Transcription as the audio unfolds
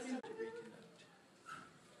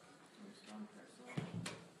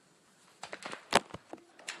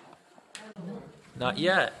Not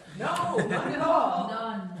yet. No, not at all.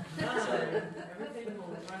 None. None. Everything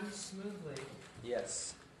will run smoothly.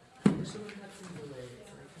 Yes. I wish someone had some delay.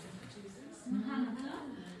 It's like, Jesus.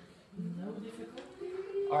 No difficulty.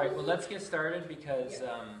 All right, well, let's get started because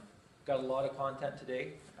got a lot of content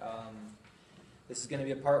today. This is going to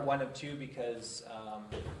be a part 1 of 2 because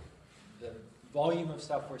the volume of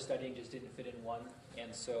stuff we're studying just didn't fit in one.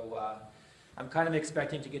 And so I'm kind of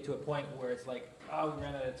expecting to get to a point where it's like, oh, we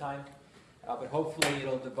ran out of time. But hopefully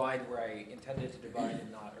it'll divide where I intended to divide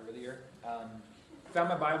and not earlier. Found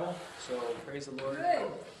my Bible, so praise the Lord. Good.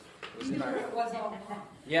 It was in our, It was all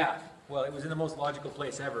yeah, well, it was in the most logical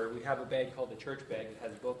place ever. We have a bag called the church bag. It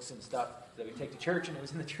has books and stuff that we take to church, and it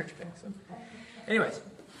was in the church bag. So, anyways,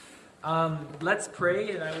 let's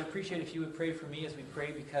pray, and I would appreciate if you would pray for me as we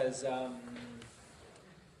pray because I'm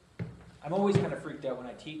always kind of freaked out when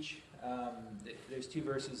I teach. There's 2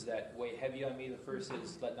 verses that weigh heavy on me. The first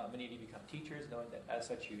is, let not many of you become teachers, knowing that as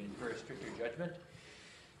such you incur a stricter judgment.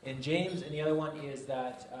 In James, and the other one is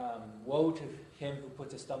that, woe to him who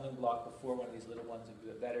puts a stumbling block before one of these little ones. It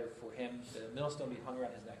would be better for him the millstone be hung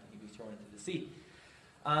around his neck and he be thrown into the sea.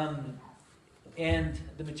 And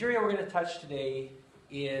the material we're going to touch today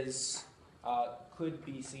is, could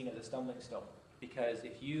be seen as a stumbling stone. Because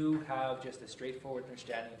if you have just a straightforward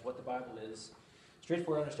understanding of what the Bible is,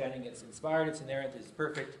 straightforward understanding, it's inspired, it's inerrant, it's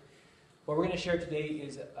perfect. What we're going to share today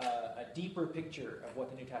is a deeper picture of what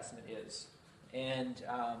the New Testament is. And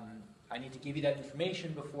I need to give you that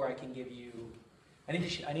information before I can give you... I need to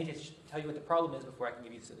tell you what the problem is before I can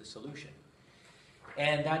give you the solution.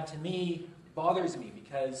 And that, to me, bothers me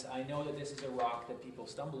because I know that this is a rock that people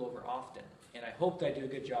stumble over often. And I hope that I do a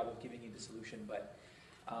good job of giving you the solution, but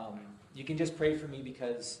you can just pray for me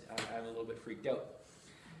because I'm a little bit freaked out.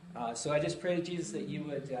 So I just pray, Jesus, that you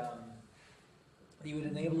would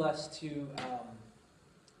enable us to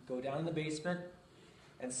go down in the basement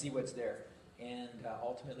and see what's there. And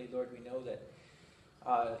ultimately, Lord, we know that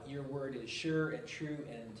your word is sure and true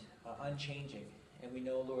and unchanging. And we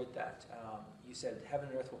know, Lord, that you said heaven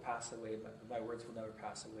and earth will pass away, but my words will never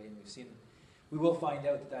pass away. And we will find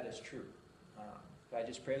out that is true. But I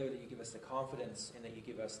just pray, Lord, that you give us the confidence and that you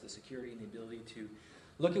give us the security and the ability to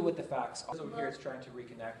look at what the facts are. So here it's trying to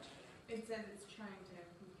reconnect. It says it's trying to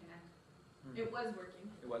reconnect. It was working.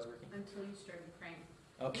 It was working. Until you started praying.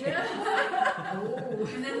 Okay.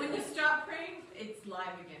 And then when you stop praying, it's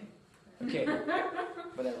live again. Okay.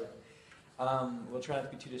 Whatever. We'll try not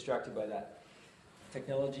to be too distracted by that.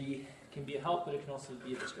 Technology can be a help, but it can also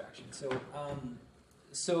be a distraction.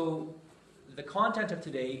 So the content of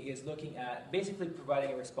today is looking at basically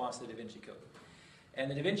providing a response to the Da Vinci Code.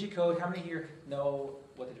 And the Da Vinci Code, how many here know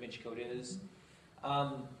what the Da Vinci Code is?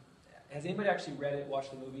 Has anybody actually read it,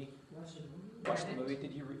 watched the movie? Watched the movie?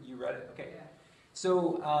 Did you read it? Okay. Yeah.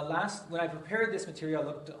 So when I prepared this material, I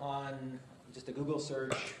looked on just a Google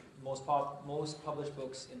search, most published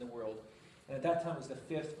books in the world. And at that time, it was the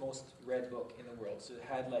 5th most read book in the world. So it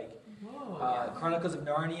had Chronicles of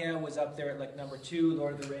Narnia was up there at like number 2,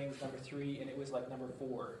 Lord of the Rings number 3, and it was like number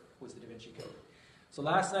 4 was the Da Vinci Code. So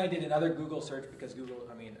last night I did another Google search because Google,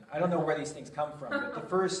 I don't know where these things come from, but the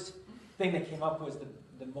first thing that came up was the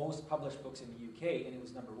most published books in the UK, and it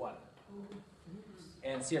was number 1.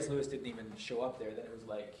 And C.S. Lewis didn't even show up there. Then it was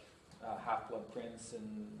like Half-Blood Prince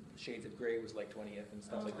and Shades of Grey was like 20th and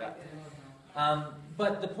stuff like that.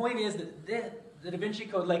 But the point is that the Da Vinci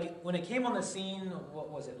Code, like when it came on the scene, what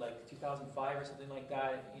was it, like 2005 or something like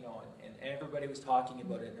that, and everybody was talking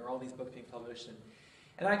about it, and there were all these books being published,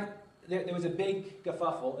 and there was a big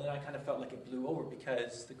kerfuffle, and I kind of felt like it blew over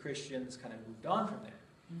because the Christians kind of moved on from there.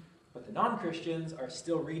 But the non-Christians are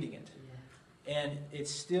still reading it. And it's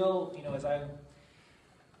still, as I've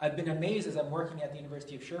been amazed as I'm working at the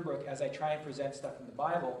University of Sherbrooke, as I try and present stuff from the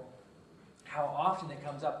Bible, how often it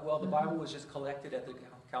comes up, well, the Bible was just collected at the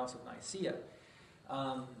Council of Nicaea.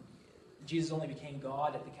 Jesus only became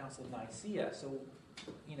God at the Council of Nicaea. So,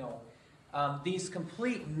 these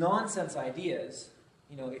complete nonsense ideas,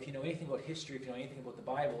 if you know anything about history, if you know anything about the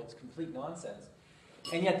Bible, it's complete nonsense.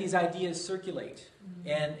 And yet these ideas circulate,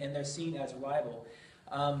 and they're seen as rival.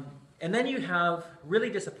 And then you have really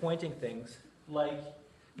disappointing things, like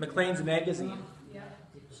Maclean's magazine. Yeah.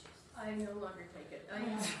 I no longer take it.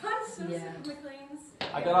 I'm so sick of Maclean's.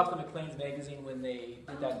 I got off the Maclean's magazine when they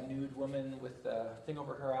did that nude woman with the thing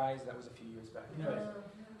over her eyes. That was a few years back. Anyways,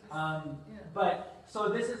 but so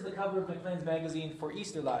this is the cover of Maclean's magazine for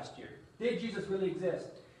Easter last year. Did Jesus really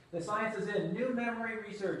exist? The science is in. New memory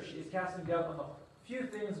research is casting doubt on the few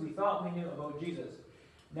things we thought we knew about Jesus.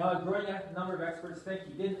 Now a growing number of experts think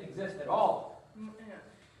he didn't exist at all.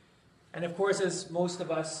 And of course, as most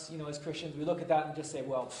of us, as Christians, we look at that and just say,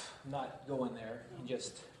 well, I'm not going there, and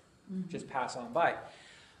just pass on by.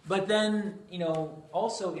 But then,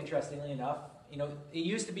 also interestingly enough, it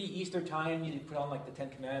used to be Easter time, you'd put on like the Ten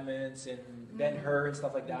Commandments and Ben-Hur and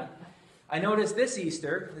stuff like that. I noticed this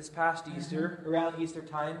past Easter, around Easter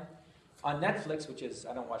time, on Netflix, which is,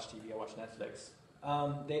 I don't watch TV, I watch Netflix,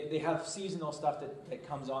 they have seasonal stuff that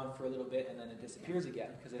comes on for a little bit and then it disappears again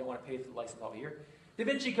because they don't want to pay for the license all year. Da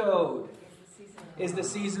Vinci Code is the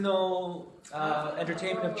seasonal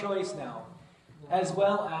entertainment of choice now, as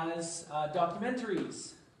well as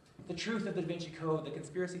documentaries. The truth of the Da Vinci Code, the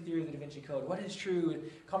conspiracy theory of the Da Vinci Code, what is true,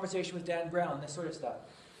 conversation with Dan Brown, this sort of stuff.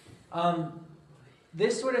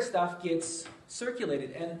 This sort of stuff gets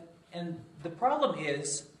circulated, and the problem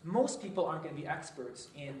is most people aren't going to be experts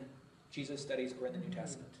in Jesus studies or in the New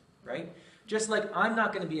Testament, right? Just like I'm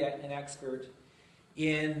not going to be an expert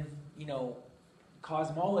in,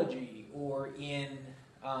 cosmology or in,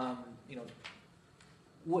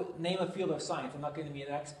 name a field of science. I'm not going to be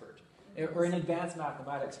an expert. Or in advanced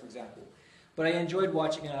mathematics, for example. But I enjoyed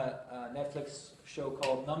watching a Netflix show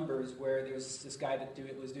called Numbers, where there's this guy that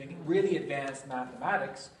was doing really advanced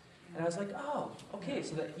mathematics. And I was like, oh, okay,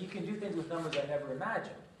 so that you can do things with numbers I never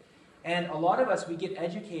imagined. And a lot of us, we get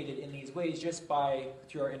educated in these ways just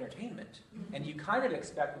through our entertainment. And you kind of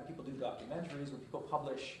expect when people do documentaries, when people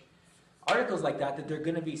publish articles like that they're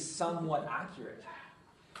going to be somewhat accurate.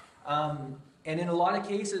 And in a lot of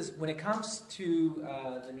cases, when it comes to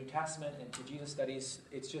the New Testament and to Jesus studies,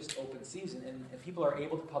 it's just open season, and people are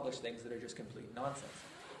able to publish things that are just complete nonsense.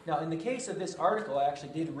 Now, in the case of this article, I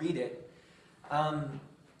actually did read it.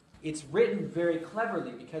 It's written very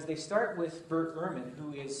cleverly because they start with Bert Ehrman,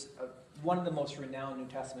 who is one of the most renowned New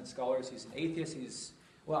Testament scholars. He's an atheist.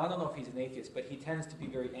 I don't know if he's an atheist, but he tends to be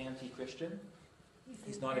very anti-Christian.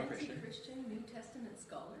 He's not a Christian. Anti-Christian New Testament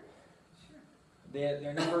scholar? Sure.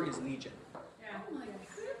 Their number is Legion. Oh my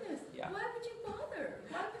goodness. Yeah. Why would you bother?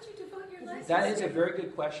 Why would you devote your life to That is a very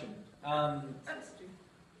good question. Let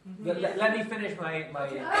me finish my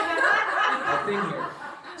thing here.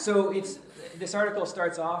 So this article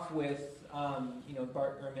starts off with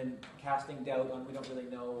Bart Ehrman casting doubt on we don't really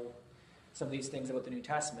know some of these things about the New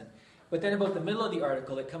Testament. But then about the middle of the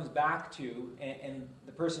article, it comes back to, and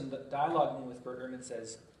the person dialoguing with Bart Ehrman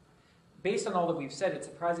says, based on all that we've said, it's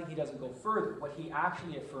surprising he doesn't go further. What he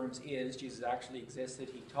actually affirms is Jesus actually existed,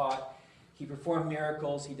 he taught, he performed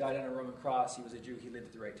miracles, he died on a Roman cross, he was a Jew, he lived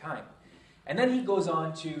at the right time. And then he goes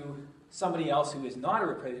on to somebody else who is not a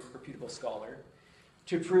reputable scholar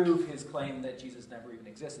to prove his claim that Jesus never even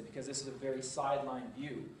existed, because this is a very sideline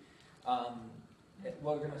view.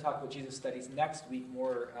 We're going to talk about Jesus studies next week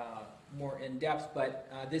more in depth, but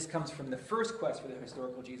this comes from the first quest for the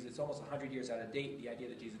historical Jesus. It's almost 100 years out of date, the idea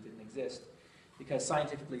that Jesus didn't exist, because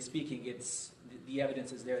scientifically speaking, the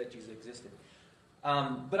evidence is there that Jesus existed.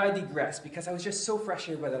 But I digress, because I was just so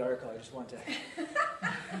frustrated by that article. I just want to...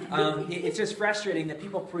 it's just frustrating that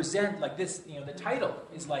people present like this, the title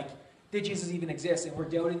is like, did Jesus even exist? And we're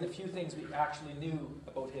doubting the few things we actually knew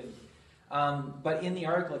about him. But in the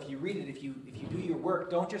article, if you read it, if you do your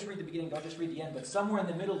work, don't just read the beginning, don't just read the end, but somewhere in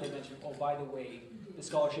the middle they mention, oh, by the way, the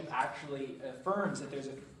scholarship actually affirms that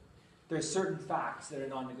there's certain facts that are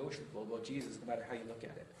non-negotiable about Jesus, no matter how you look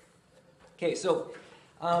at it. Okay, so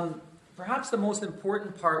perhaps the most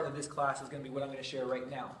important part of this class is going to be what I'm going to share right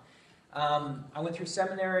now. I went through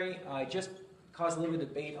seminary. I just caused a little bit of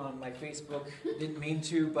debate on my Facebook. Didn't mean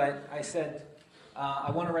to, but I said,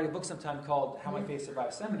 I want to write a book sometime called How My Faith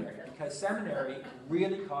Survived Seminary, because seminary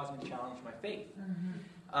really caused me to challenge my faith.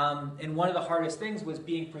 And one of the hardest things was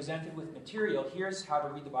being presented with material. Here's how to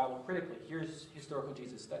read the Bible critically. Here's historical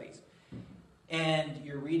Jesus studies. And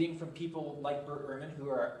you're reading from people like Bert Ehrman, who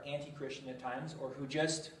are anti-Christian at times, or who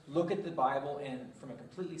just look at the Bible and from a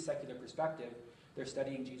completely secular perspective, they're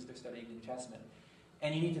studying Jesus, they're studying the New Testament.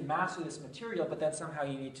 And you need to master this material, but then somehow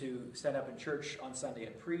you need to stand up in church on Sunday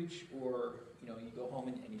and preach, or you go home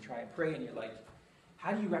and you try and pray, and you're like,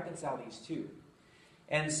 how do you reconcile these two?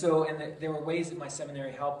 And so, there were ways that my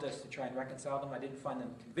seminary helped us to try and reconcile them. I didn't find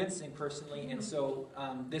them convincing personally, and so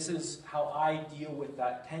this is how I deal with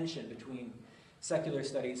that tension between secular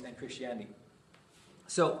studies and Christianity.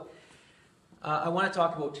 So, I want to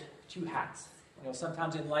talk about two hats.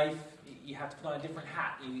 Sometimes in life, you have to put on a different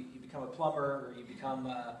hat. You become a plumber, or you become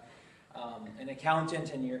an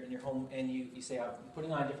accountant, and you're in your home, and you say, I'm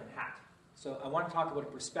putting on a different hat. So I want to talk about a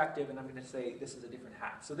perspective, and I'm going to say this is a different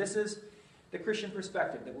hat. So this is the Christian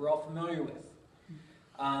perspective that we're all familiar with.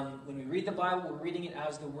 When we read the Bible, we're reading it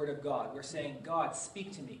as the Word of God. We're saying, God,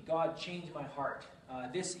 speak to me. God, change my heart.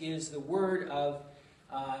 This is the word of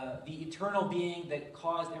the eternal being that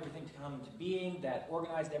caused everything to come into being, that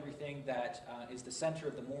organized everything, that is the center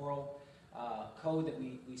of the moral code that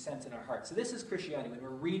we sense in our hearts. So this is Christianity, when we're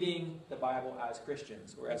reading the Bible as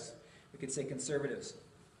Christians, or as we could say conservatives.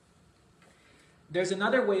 There's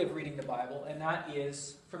another way of reading the Bible, and that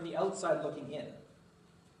is from the outside looking in,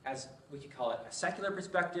 as we could call it a secular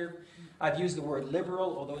perspective. I've used the word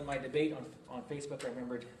liberal, although in my debate on Facebook I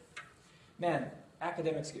remembered, man,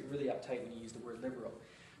 academics get really uptight when you use the word liberal.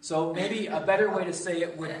 So maybe a better way to say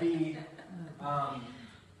it would be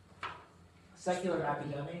secular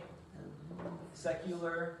academic.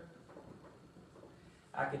 Secular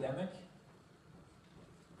academic.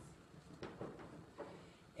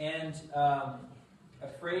 And a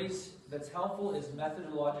phrase that's helpful is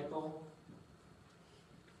methodological.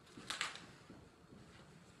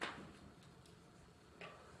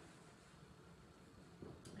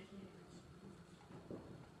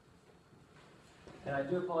 And I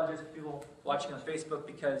do apologize for people watching on Facebook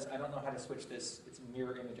because I don't know how to switch this. It's a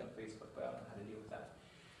mirror image on Facebook, but I don't know how to deal with that.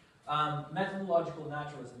 Methodological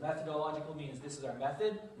naturalism. Methodological means this is our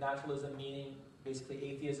method. Naturalism meaning basically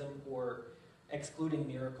atheism or excluding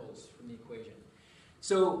miracles from the equation.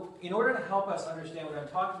 So in order to help us understand what I'm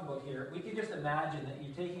talking about here, we can just imagine that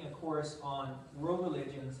you're taking a course on world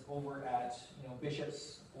religions over at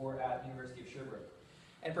Bishop's or at University of Sherbrooke.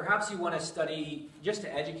 And perhaps you want to study just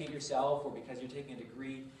to educate yourself or because you're taking a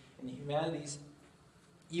degree in the humanities.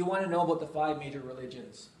 You want to know about the 5 major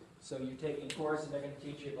religions. So you're taking a course and they're going to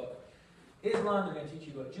teach you about Islam, they're going to teach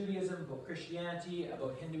you about Judaism, about Christianity,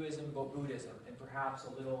 about Hinduism, about Buddhism, and perhaps a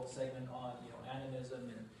little segment on animism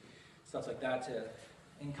and stuff like that to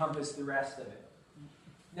encompass the rest of it.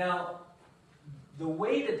 Now, the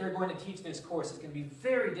way that they're going to teach this course is going to be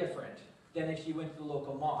very different than if you went to the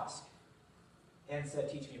local mosque and said,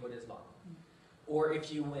 teach me about Islam. Or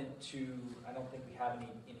if you went to, I don't think we have any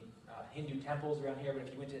Hindu temples around here, but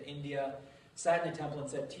if you went to India, sat in a temple and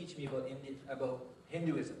said, teach me about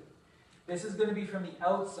Hinduism. This is going to be from the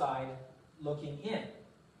outside looking in,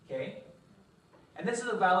 okay? And this is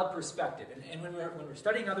a valid perspective. And when we're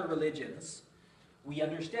studying other religions, we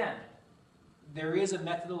understand there is a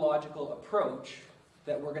methodological approach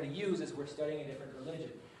that we're going to use as we're studying a different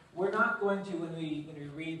religion. We're not going to, when we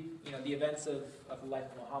read the events of the life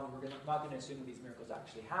of Muhammad, we're not going to assume that these miracles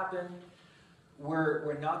actually happened.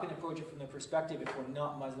 We're not going to approach it from the perspective, if we're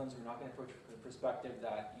not Muslims, we're not going to approach it from the perspective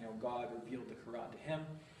that God revealed the Quran to him.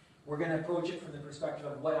 We're going to approach it from the perspective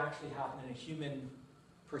of what actually happened in a human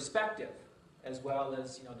perspective, as well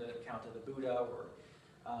as the account of the Buddha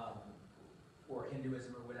or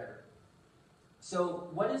Hinduism or whatever. So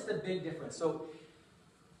what is the big difference? So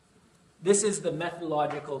this is the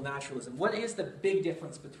methodological naturalism. What is the big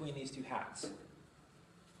difference between these two hats?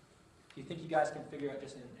 Do you think you guys can figure out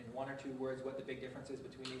just in 1 or 2 words what the big difference is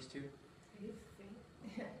between these two?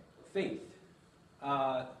 Faith.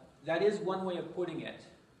 That is one way of putting it.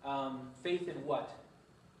 Faith in what?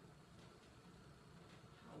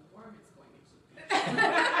 How warm it's going to keep.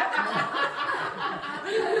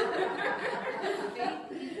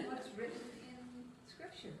 Faith in what's written in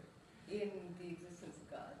Scripture, in the existence of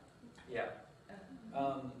God. Yeah.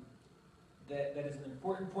 That is an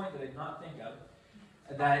important point that I did not think of.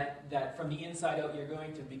 That from the inside out you're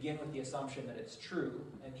going to begin with the assumption that it's true,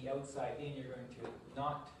 and the outside in you're going to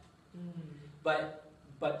not. But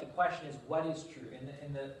the question is, what is true?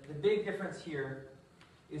 And the big difference here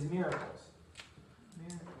is miracles.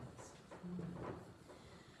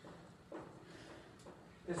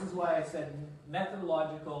 This is why I said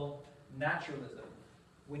methodological naturalism.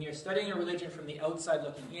 When you're studying a religion from the outside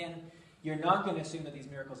looking in, you're not going to assume that these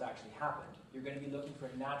miracles actually happened. You're going to be looking for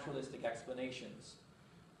naturalistic explanations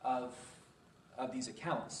of these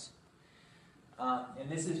accounts. And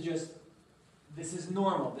this is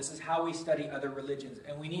normal. This is how we study other religions.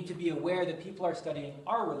 And we need to be aware that people are studying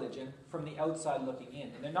our religion from the outside looking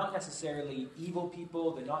in. And they're not necessarily evil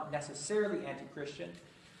people. They're not necessarily anti-Christian.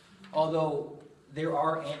 Although there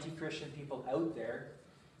are anti-Christian people out there.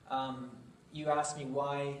 You asked me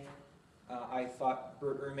why I thought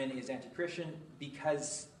Bert Ehrman is anti-Christian.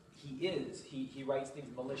 Because he is. He writes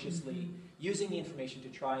things maliciously, using the information to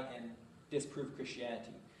try and disprove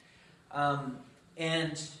Christianity. I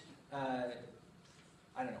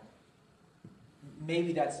don't know.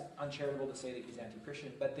 Maybe that's uncharitable to say that he's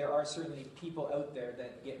anti-Christian, but there are certainly people out there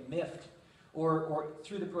that get miffed, or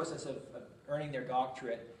through the process of earning their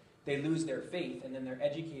doctorate, they lose their faith, and then they're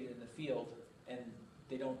educated in the field, and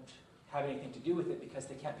they don't have anything to do with it because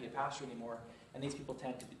they can't be a pastor anymore, and these people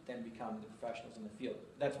tend to then become the professionals in the field.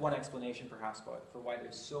 That's one explanation, perhaps, for why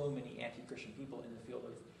there's so many anti-Christian people in the field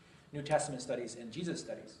of New Testament studies and Jesus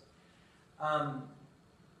studies.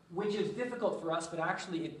 which is difficult for us, but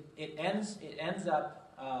actually it ends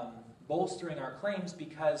up bolstering our claims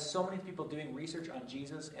because so many people doing research on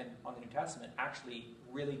Jesus and on the New Testament actually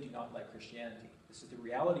really do not like Christianity. This is the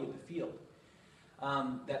reality of the field.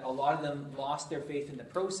 That a lot of them lost their faith in the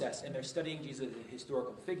process, and they're studying Jesus as a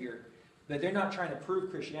historical figure, but they're not trying to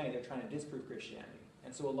prove Christianity, they're trying to disprove Christianity.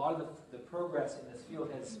 And so a lot of the progress in this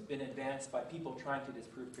field has been advanced by people trying to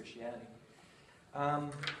disprove Christianity.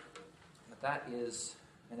 But that is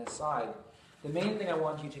an aside. The main thing I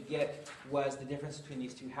want you to get was the difference between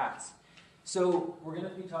these two hats. So we're going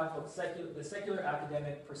to be talking about the secular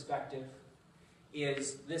academic perspective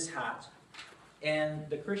is this hat, and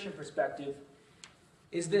the Christian perspective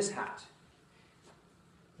is this hat.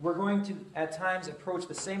 We're going to, at times, approach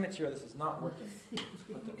the same material. This is not working.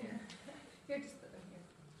 Put them here. Here, just put them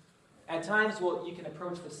here. At times, you can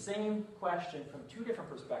approach the same question from two different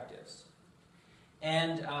perspectives.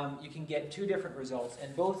 And you can get two different results,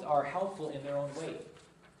 and both are helpful in their own way.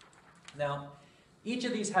 Now, each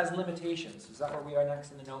of these has limitations. Is that where we are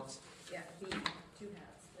next in the notes? Yeah, the two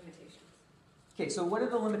hats, limitations. Okay, so what are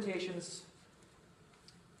the limitations?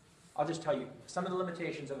 I'll just tell you some of the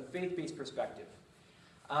limitations of a faith-based perspective.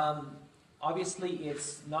 Obviously,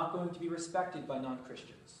 it's not going to be respected by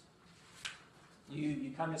non-Christians.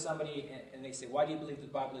 You come to somebody and they say, why do you believe the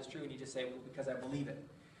Bible is true? And you just say, well, because I believe it.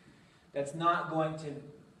 That's not going to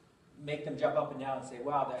make them jump up and down and say,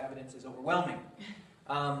 wow, the evidence is overwhelming.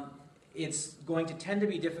 It's going to tend to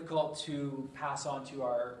be difficult to pass on to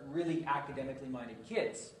our really academically minded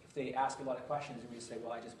kids. If they ask a lot of questions and we say,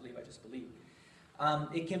 well, I just believe.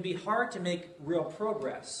 It can be hard to make real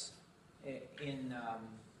progress in,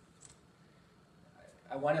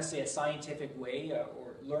 I want to say, a scientific way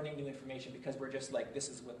or learning new information because we're just like, this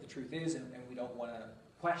is what the truth is, and we don't want to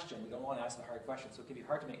question. We don't want to ask the hard questions, so it can be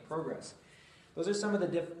hard to make progress. Those are some of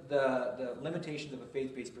the limitations of a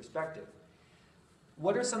faith-based perspective.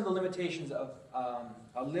 What are some of the limitations of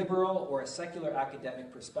a liberal or a secular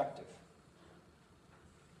academic perspective?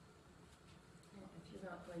 If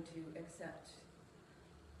you're not going to accept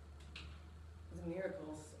the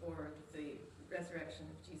miracles or the resurrection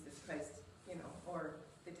of Jesus Christ, or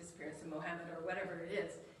the disappearance of Mohammed or whatever it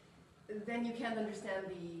is, then you can't understand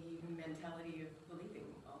the mentality of believing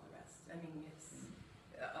all the rest. I mean, it's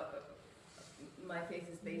my faith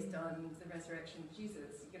is based on the resurrection of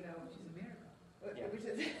Jesus, Which is a miracle. Yeah. Which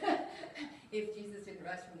is, if Jesus didn't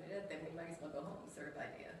rise from the dead, then we might as well go home, sort of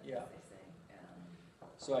idea, Yeah. as they say.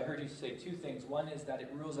 So I heard you say two things. One is that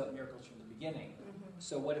it rules out miracles from the beginning.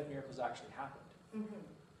 So what if miracles actually happened?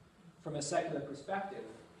 From a secular perspective,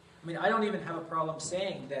 I mean, I don't even have a problem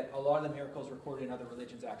saying that a lot of the miracles recorded in other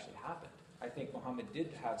religions actually happened. I think Muhammad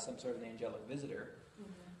did have some sort of an angelic visitor.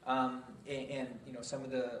 And some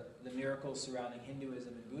of the miracles surrounding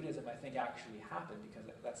Hinduism and Buddhism, I think, actually happened because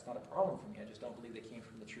that's not a problem for me. I just don't believe they came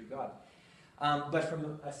from the true God. But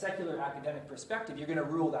from a secular academic perspective, you're going to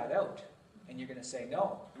rule that out. And you're going to say,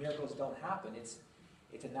 no, miracles don't happen. It's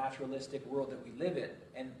a naturalistic world that we live in.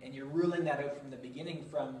 And you're ruling that out from the beginning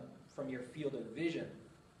from your field of vision.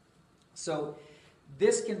 So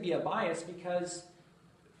this can be a bias because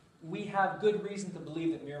we have good reason to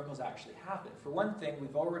believe that miracles actually happen. For one thing,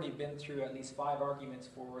 we've already been through at least 5 arguments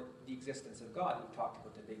for the existence of God. We've talked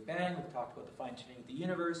about the Big Bang, we've talked about the fine-tuning of the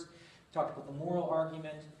universe, we've talked about the moral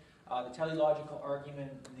argument, the teleological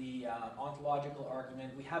argument, the ontological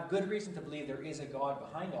argument. We have good reason to believe there is a God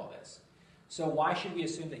behind all this. So why should we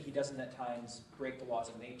assume that he doesn't at times break the laws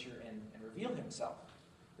of nature and reveal himself?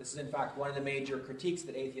 This is in fact one of the major critiques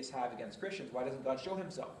that atheists have against Christians. Why doesn't God show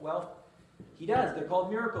himself? Well, he does. They're called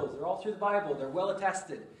miracles. They're all through the Bible. They're well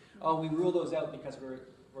attested. Oh, we rule those out because we're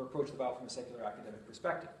approaching the Bible from a secular academic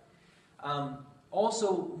perspective.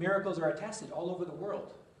 Also, miracles are attested all over the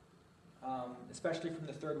world, especially from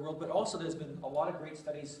the third world. But also, there's been a lot of great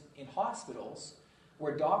studies in hospitals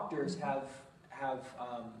where doctors have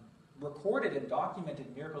recorded and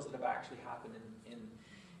documented miracles that have actually happened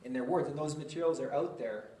in their words. And those materials are out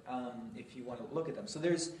there if you want to look at them. So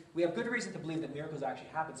we have good reason to believe that miracles actually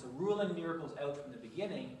happen. So ruling miracles out from the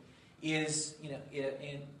beginning is,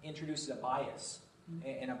 it introduces a bias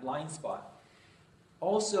and a blind spot.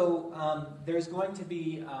 Also, there's going to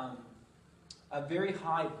be a very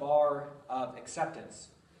high bar of acceptance.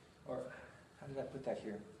 Or, how did I put that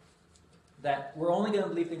here? That we're only going to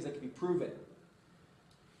believe things that can be proven.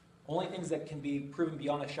 Only things that can be proven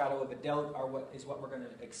beyond a shadow of a doubt are what we're going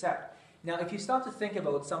to accept. Now, if you stop to think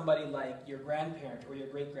about somebody like your grandparent or your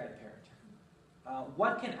great-grandparent,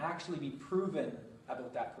 what can actually be proven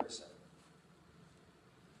about that person?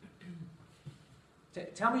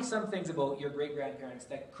 Tell me some things about your great-grandparents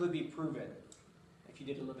that could be proven if you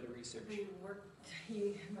did a little bit of research. We worked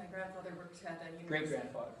my grandfather worked at a university.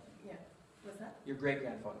 Great-grandfather. Yeah. What's that? Your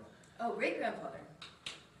great-grandfather. Oh, great-grandfather.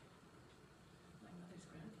 My mother's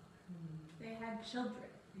grandfather. They had children.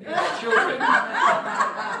 They had children.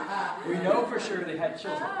 We know for sure they had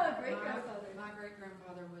children. Ah, great-grandfather. My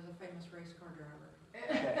great-grandfather was a famous race car driver.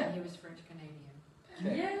 Okay. And he was French-Canadian.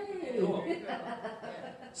 Okay. Yay! Cool. Yeah.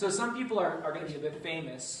 So some people are going to be a bit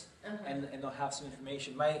famous, Uh-huh. and they'll have some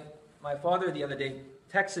information. My father the other day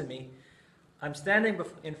texted me, I'm standing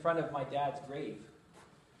in front of my dad's grave.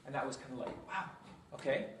 And that was kind of like, wow,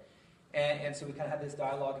 okay. And so we kind of had this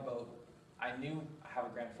dialogue about, I knew I have a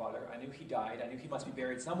grandfather, I knew he died, I knew he must be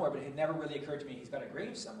buried somewhere, but it had never really occurred to me he's got a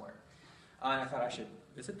grave somewhere. And I thought I should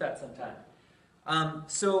visit that sometime.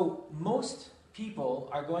 So most people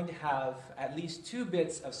are going to have at least 2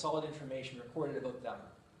 bits of solid information recorded about them.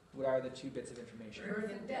 What are the 2 bits of information?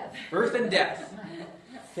 Birth and death. Birth and death.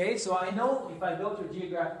 Okay, so I know if I go to a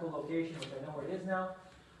geographical location, which I know where it is now,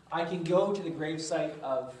 I can go to the gravesite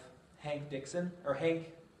of Hank Dixon, or Hank,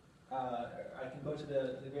 I can go to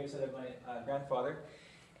the gravesite of my grandfather,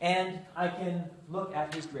 and I can look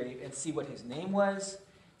at his grave and see what his name was,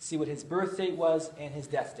 see what his birth date was, and his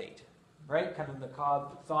death date. Right? Kind of the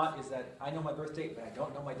macabre thought is that I know my birth date, but I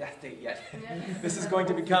don't know my death date yet. This is going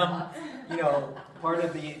to become, part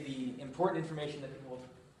of the important information that will,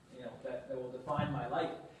 that will define my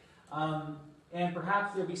life. And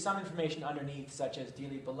perhaps there'll be some information underneath, such as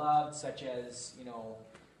dearly beloved, such as,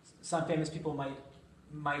 some famous people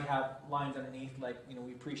might have lines underneath, like,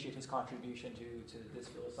 we appreciate his contribution to this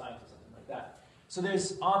field of science or something like that. So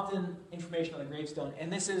there's often information on the gravestone,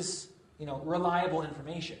 and this is, reliable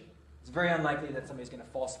information. It's very unlikely that somebody's going to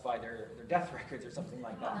falsify their death records or something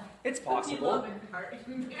like that. It's possible.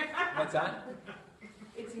 What's that?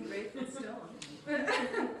 It's engraved in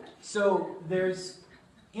stone. So there's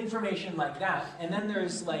information like that, and then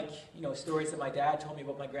there's stories that my dad told me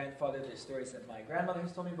about my grandfather. There's stories that my grandmother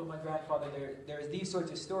has told me about my grandfather. There's these sorts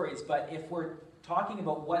of stories. But if we're talking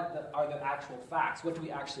about what are the actual facts, what do we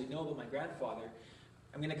actually know about my grandfather?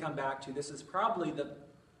 I'm going to come back to this is probably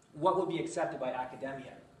what would be accepted by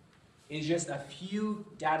academia. Is just a few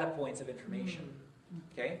data points of information.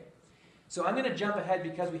 Okay? So I'm going to jump ahead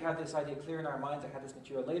because we have this idea clear in our minds. I have this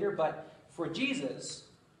material later. But for Jesus,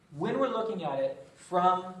 when we're looking at it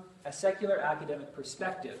from a secular academic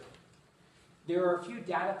perspective, there are a few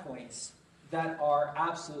data points that are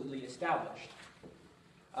absolutely established.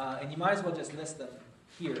 And you might as well just list them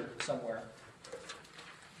here somewhere.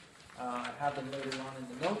 I have them later on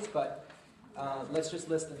in the notes, but let's just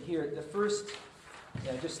list them here. The first...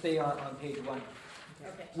 just stay on page 1.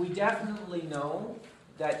 Okay. We definitely know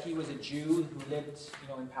that he was a Jew who lived,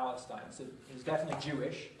 in Palestine. So he was definitely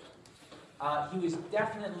Jewish. He was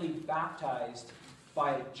definitely baptized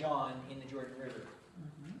by John in the Jordan River.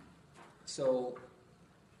 Mm-hmm. So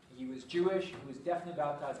he was Jewish. He was definitely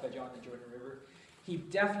baptized by John in the Jordan River. He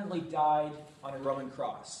definitely died on a Roman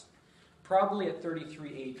cross, probably at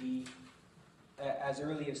 33 AD, as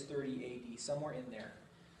early as 30 AD, somewhere in there.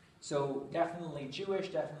 So definitely Jewish,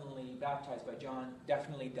 definitely baptized by John,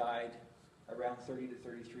 definitely died around 30 to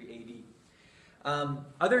 33 AD.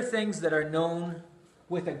 Other things that are known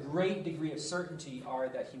with a great degree of certainty are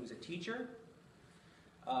that he was a teacher.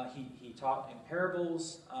 He taught in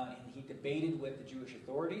parables, and he debated with the Jewish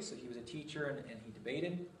authorities. So he was a teacher and he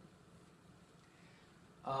debated.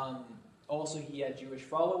 Also, he had Jewish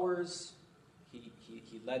followers.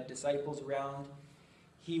 He led disciples around.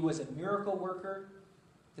 He was a miracle worker.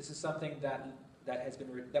 This is something that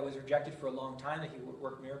was rejected for a long time, that he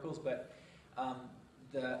worked miracles. But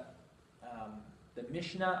the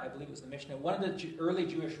Mishnah, I believe it was the Mishnah, one of the early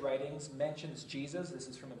Jewish writings mentions Jesus. This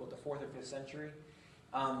is from about the 4th or 5th century,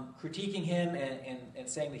 critiquing him and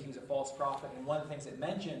saying that he was a false prophet. And one of the things it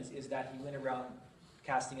mentions is that he went around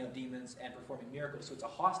casting out demons and performing miracles. So it's a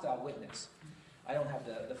hostile witness. I don't have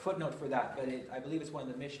the footnote for that, but I believe it's one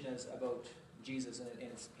of the Mishnahs about Jesus, and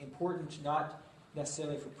it's important not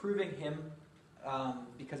necessarily for proving him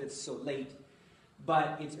because it's so late,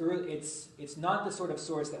 but it's not the sort of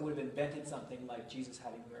source that would have invented something like Jesus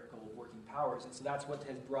having miracle working powers, and so that's what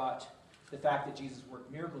has brought the fact that Jesus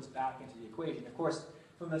worked miracles back into the equation. Of course,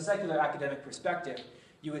 from a secular academic perspective,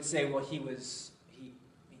 you would say, well, he was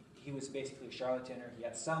basically a charlatan, or he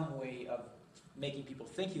had some way of making people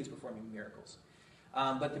think he was performing miracles.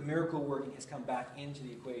 But the miracle working has come back into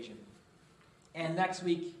the equation. And next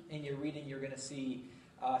week in your reading, you're going to see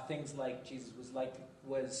things like Jesus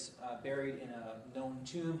was buried in a known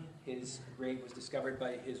tomb. His grave was discovered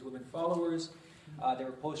by his women followers. There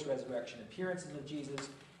were post-resurrection appearances of Jesus,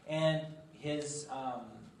 and his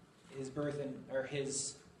birth and or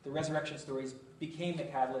his the resurrection stories became the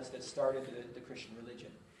catalyst that started the Christian religion.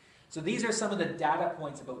 So these are some of the data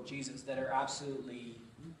points about Jesus that are absolutely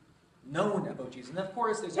known about Jesus. And of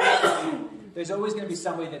course, there's always going to be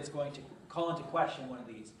somebody that's going to call into question one of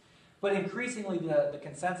these. But increasingly, the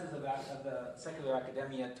consensus of the secular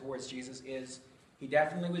academia towards Jesus is he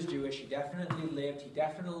definitely was Jewish, he definitely lived, he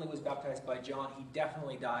definitely was baptized by John, he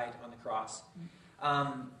definitely died on the cross.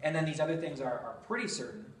 And then these other things are pretty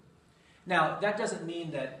certain. Now, that doesn't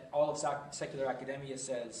mean that all of secular academia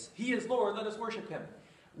says, he is Lord, let us worship him.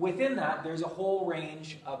 Within that, there's a whole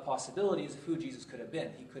range of possibilities of who Jesus could have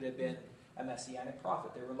been. He could have been a messianic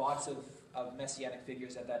prophet. There were lots of messianic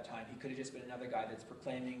figures at that time. He could have just been another guy that's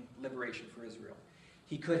proclaiming liberation for Israel.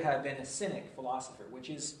 He could have been a cynic philosopher, which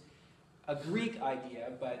is a Greek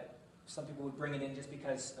idea, but some people would bring it in just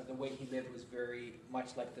because of the way he lived was very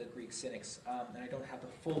much like the Greek cynics. And I don't have the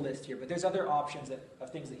full list here, but there's other options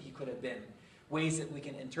of things that he could have been, ways that we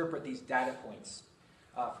can interpret these data points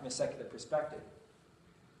from a secular perspective.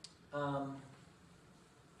 I'm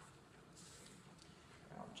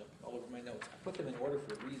jumping all over my notes. I put them in order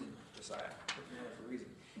for a reason, Josiah. I put them in order for a reason.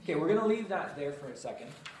 Okay, we're going to leave that there for a second.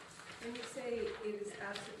 When you say it is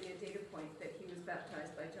absolutely a data point that he was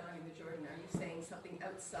baptized by John in the Jordan, are you saying something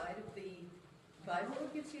outside of the Bible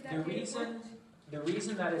gives you that data point? The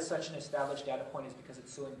reason that is such an established data point is because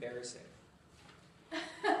it's so embarrassing.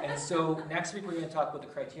 And so next week we're going to talk about the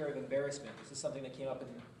criteria of embarrassment. This is something that came up in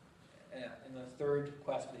the third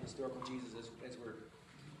quest for the historical Jesus as we're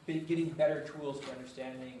getting better tools for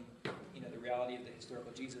understanding, the reality of the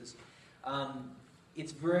historical Jesus.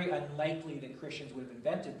 It's very unlikely that Christians would have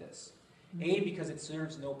invented this. A, because it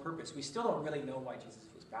serves no purpose. We still don't really know why Jesus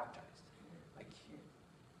was baptized. Like,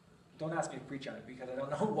 don't ask me to preach on it because I don't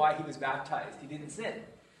know why he was baptized. He didn't sin,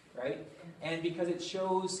 right? And because it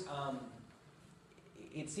shows,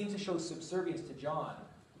 it seems to show subservience to John.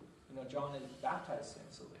 John had baptized him,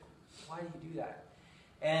 so why did he do that?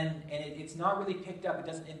 And it's not really picked up.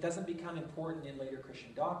 It doesn't become important in later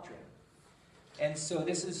Christian doctrine. And so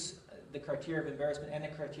this is the criteria of embarrassment and the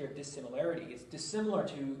criteria of dissimilarity. It's dissimilar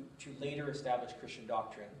to later established Christian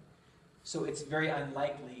doctrine. So it's very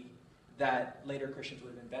unlikely that later Christians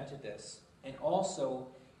would have invented this. And also,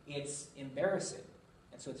 it's embarrassing.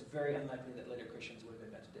 And so it's very unlikely that later Christians would have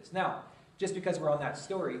invented this. Now, just because we're on that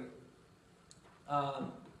story,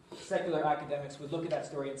 secular academics would look at that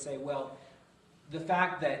story and say, well, the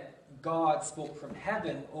fact that God spoke from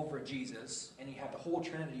heaven over Jesus, and you have the whole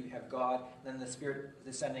Trinity, you have God, and then the Spirit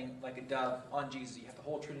descending like a dove on Jesus, you have the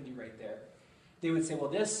whole Trinity right there. They would say, well,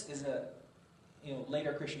 this is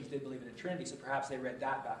later Christians did believe in the Trinity, so perhaps they read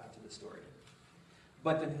that back into the story.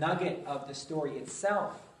 But the nugget of the story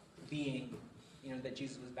itself being, that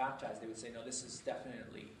Jesus was baptized, they would say, no, this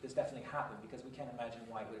definitely happened, because we can't imagine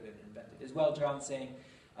why it would have been invented. As well, John saying,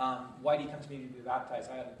 why do you come to me to be baptized?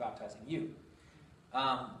 I am baptizing you.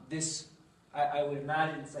 I would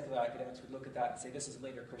imagine secular academics would look at that and say this is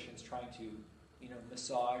later Christians trying to,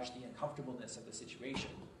 massage the uncomfortableness of the situation.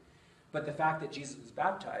 But the fact that Jesus was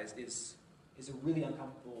baptized is a really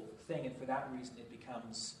uncomfortable thing, and for that reason it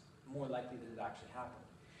becomes more likely that it actually happened.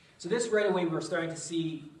 So this right away we're starting to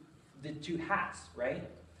see the two hats, right?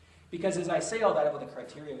 Because as I say all that about the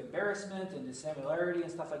criteria of embarrassment and dissimilarity and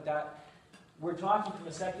stuff like that, we're talking from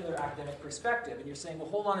a secular academic perspective, and you're saying, well,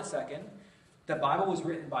 hold on a second. The Bible was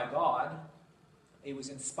written by God. It was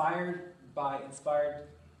inspired by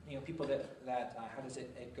people that how does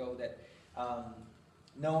it go? That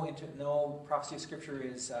no prophecy of Scripture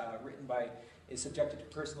is subjected to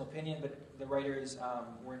personal opinion, but the writers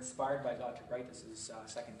were inspired by God to write. This is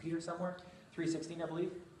 2 Peter somewhere, 3:16, I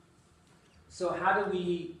believe. So how do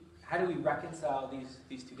we reconcile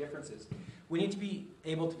these two differences? We need to be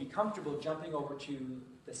able to be comfortable jumping over to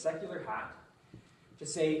the secular hat to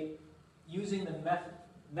say, using the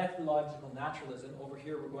methodological naturalism, over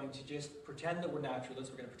here we're going to just pretend that we're naturalists,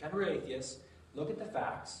 we're going to pretend we're atheists, look at the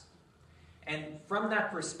facts, and from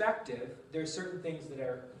that perspective, there are certain things that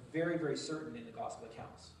are very, very certain in the gospel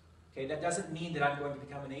accounts. Okay, that doesn't mean that I'm going to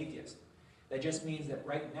become an atheist. That just means that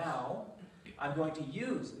right now, I'm going to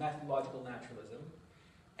use methodological naturalism,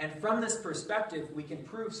 and from this perspective, we can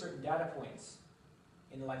prove certain data points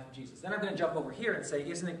in the life of Jesus. Then I'm going to jump over here and say,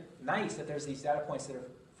 isn't it nice that there's these data points that are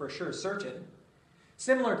for sure certain,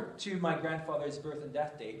 similar to my grandfather's birth and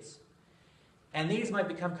death dates. And these might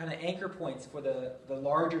become kind of anchor points for the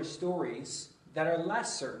larger stories that are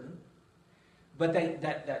less certain, but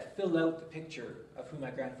that fill out the picture of who my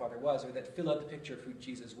grandfather was, or that fill out the picture of who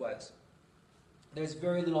Jesus was. There's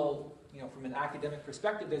very little, from an academic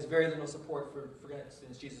perspective, there's very little support for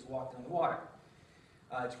instance, Jesus walked on the water.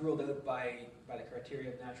 It's ruled out by the criteria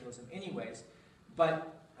of naturalism anyways.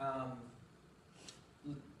 But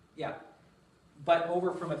yeah. But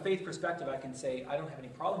over from a faith perspective, I can say I don't have any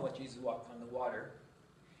problem with Jesus walking on the water,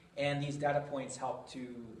 and these data points help to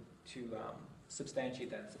substantiate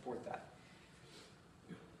that and support that.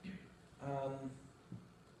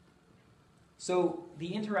 So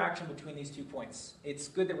the interaction between these 2 points. It's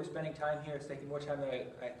good that we're spending time here. It's taking more time than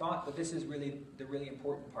I thought, but this is really the really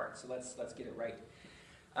important part. So let's get it right.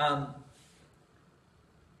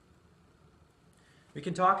 We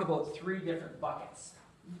can talk about 3 different buckets.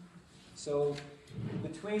 So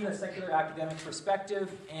between the secular academic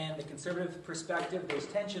perspective and the conservative perspective, there's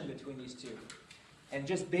tension between these two. And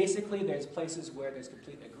just basically, there's places where there's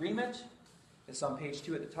complete agreement. It's on page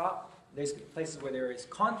 2 at the top. There's places where there is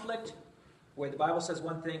conflict, where the Bible says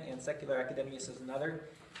one thing and secular academia says another.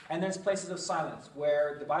 And there's places of silence,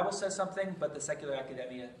 where the Bible says something, but the secular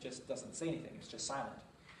academia just doesn't say anything. It's just silent.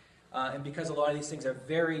 And because a lot of these things are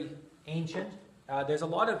very ancient, there's a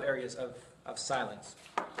lot of areas of silence.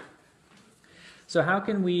 So how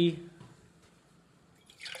can we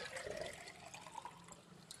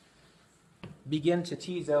begin to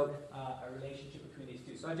tease out a relationship between these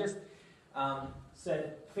two? So I just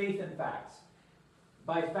said faith and facts.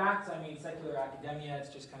 By facts, I mean secular academia. It's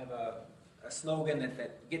just kind of a slogan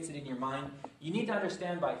that gets it in your mind. You need to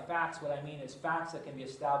understand by facts, what I mean is facts that can be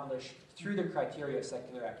established through the criteria of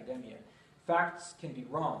secular academia. Facts can be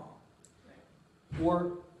wrong.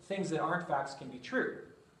 Or things that aren't facts can be true.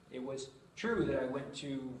 It was true that I went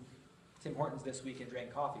to Tim Hortons this week and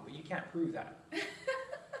drank coffee, but you can't prove that.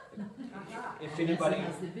 If anybody...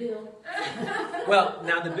 That's the bill. Well,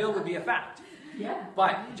 now the bill would be a fact. Yeah.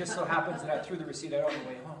 But it just so happens that I threw the receipt out on the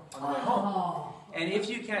way home. And if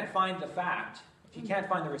you can't find the fact, if you can't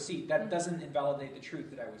find the receipt, that doesn't invalidate the truth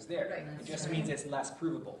that I was there. Right. It just means it's less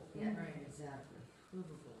provable. Yeah. Right, exactly.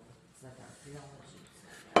 Provable. It's like our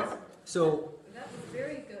theology. So, That was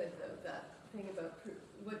very good, though, that thing about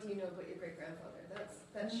what do you know about your great-grandfather?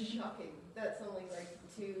 That's shocking. That's only like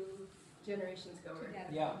 2 generations ago.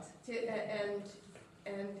 yeah.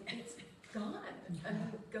 And it's gone. I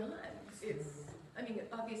mean, gone. I mean,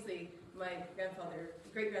 obviously, my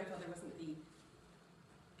great-grandfather wasn't the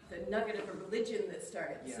nugget of a religion that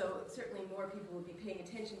started. Yeah. So certainly more people would be paying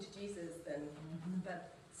attention to Jesus than,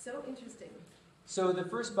 but so interesting. So the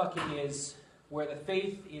first bucket is where the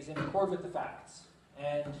faith is in accord with the facts.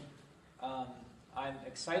 And I'm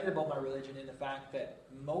excited about my religion in the fact that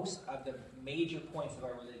most of the major points of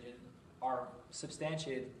our religion are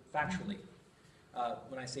substantiated factually.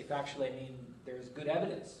 When I say factually, I mean there's good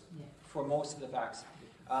evidence for most of the facts.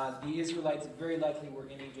 The Israelites very likely were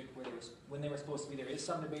in Egypt when they were supposed to be. There is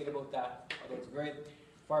some debate about that, although it's very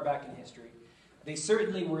far back in history. They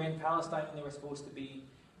certainly were in Palestine when they were supposed to be.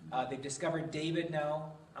 They've discovered David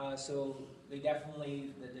now, so they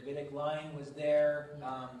definitely, the Davidic line was there.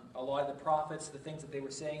 A lot of the prophets, the things that they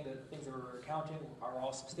were saying, the things they were recounting are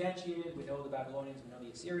all substantiated. We know the Babylonians, we know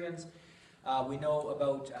the Assyrians. We know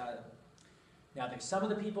about... Now, there's some of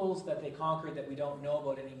the peoples that they conquered that we don't know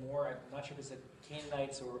about anymore. I'm not sure if it's the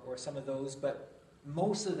Canaanites or some of those, but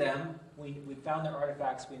most of them, we found their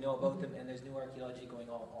artifacts, we know about them, and there's new archaeology going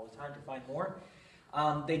on all the time to find more.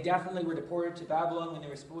 They definitely were deported to Babylon when they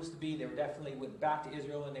were supposed to be. They were definitely went back to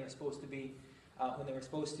Israel when they were supposed to be,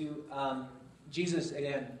 Jesus,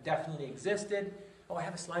 again, definitely existed. Oh, I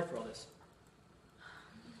have a slide for all this.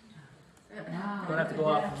 Don't have to go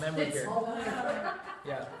off from memory here.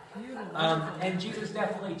 Yeah. And Jesus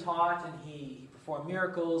definitely taught and he performed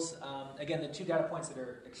miracles. Again, the 2 data points that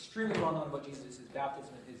are extremely well known about Jesus is his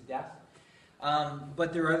baptism and his death.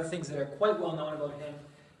 But there are other things that are quite well known about him,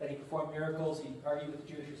 that he performed miracles, he argued with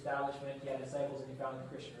the Jewish establishment, he had disciples, and he founded the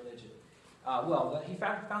Christian religion. He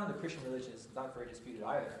founded the Christian religion is not very disputed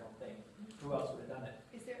either, I don't think. Who else would have done it?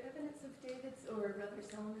 Is there evidence of David's or rather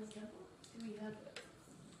Solomon's temple? Do we have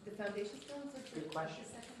the foundation stones of the Good question.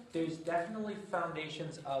 second? There's definitely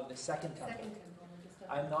foundations of the second temple. Second temple.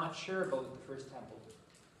 I'm not sure about the first temple.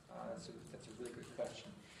 That's a really good question.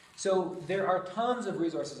 So there are tons of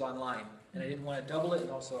resources online, and I didn't want to double it, and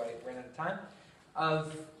also I ran out of time,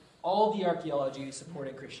 of all the archaeology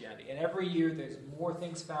supporting Christianity. And every year there's more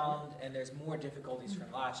things found, and there's more difficulties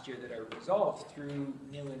from last year that are resolved through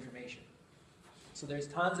new information. So there's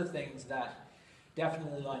tons of things that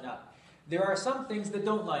definitely line up. There are some things that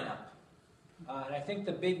don't line up. And I think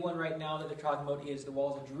the big one right now that they're talking about is the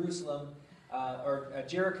walls of Jerusalem, or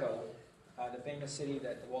Jericho, the famous city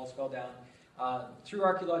that the walls fell down. Through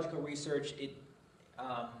archaeological research, it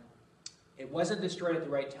wasn't destroyed at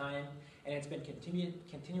the right time, and it's been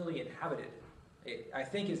continually inhabited, I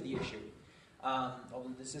think is the issue.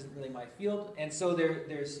 although this isn't really my field. And so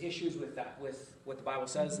there's issues with that, with what the Bible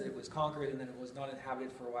says, that it was conquered and then it was not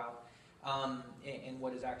inhabited for a while, and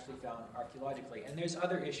what is actually found archaeologically. And there's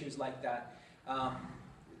other issues like that.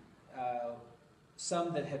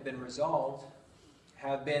 Some that have been resolved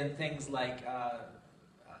have been things like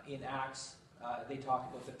in Acts, they talk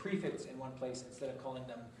about the prefix in one place instead of calling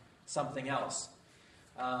them something else.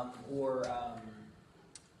 Or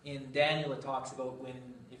in Daniel, it talks about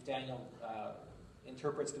if Daniel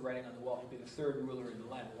interprets the writing on the wall, he'd be the third ruler in the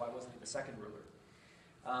land. Why wasn't he the second ruler?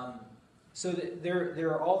 So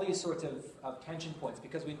there are all these sorts of tension points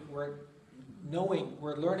because we're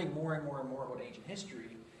learning more and more and more about ancient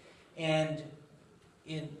history, and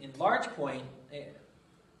in large point,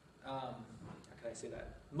 how can I say that?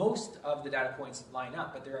 Most of the data points line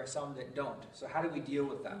up, but there are some that don't. So how do we deal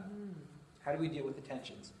with that? How do we deal with the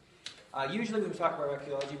tensions? Usually when we talk about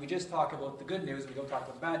archaeology, we just talk about the good news, we don't talk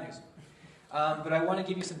about the bad news. But I want to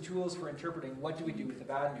give you some tools for interpreting what do we do with the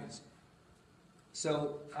bad news.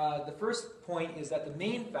 So the first point is that the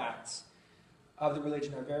main facts of the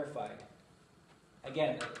religion are verified.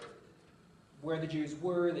 Again, where the Jews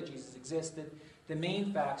were, that Jesus existed, the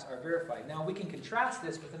main facts are verified. Now we can contrast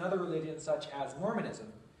this with another religion such as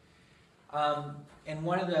Mormonism. And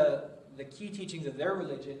one of the key teachings of their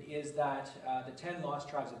religion is that the 10 lost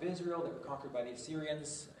tribes of Israel that were conquered by the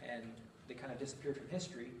Assyrians and they kind of disappeared from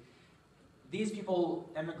history, these people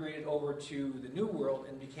emigrated over to the New World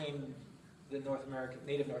and became the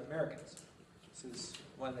Native North Americans. This is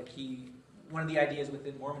one of the ideas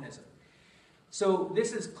within Mormonism. So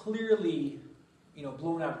this is clearly,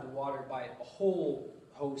 blown out of the water by a whole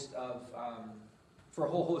host of, for a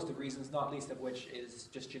whole host of reasons, not least of which is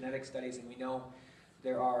just genetic studies, and we know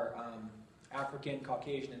there are African,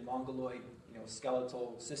 Caucasian, and Mongoloid,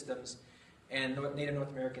 skeletal systems, and Native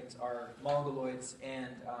North Americans are Mongoloids,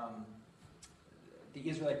 and the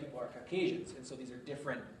Israelite people are Caucasians, and so these are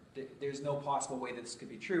different. There's no possible way that this could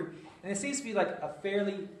be true. And it seems to be like a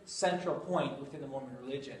fairly central point within the Mormon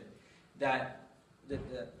religion that the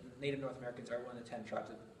Native North Americans are one of the 10 tribes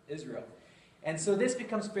of Israel. And so this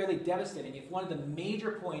becomes fairly devastating. If one of the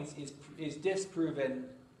major points is disproven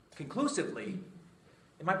conclusively,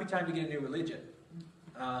 it might be time to get a new religion,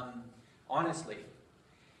 honestly.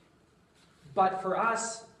 But for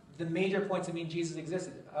us, the major points that mean Jesus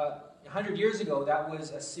existed. 100 years ago, that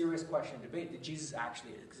was a serious question of debate. Did Jesus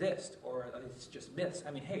actually exist? Or it's just myths?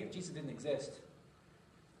 I mean, hey, if Jesus didn't exist,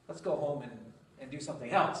 let's go home and do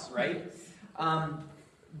something else, right?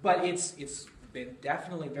 But it's been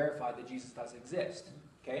definitely verified that Jesus does exist.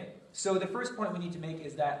 Okay? So the first point we need to make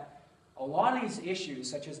is that a lot of these issues,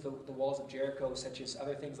 such as the walls of Jericho, such as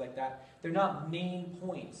other things like that, they're not main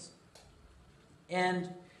points. And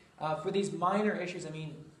for these minor issues,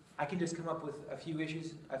 I can just come up with a few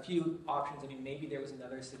options. Maybe there was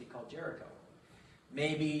another city called Jericho.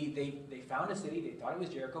 Maybe they found a city, they thought it was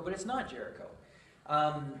Jericho, but it's not Jericho.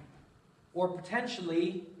 Or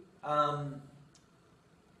potentially, I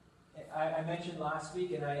mentioned last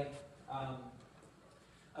week, and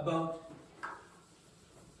about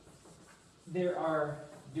there are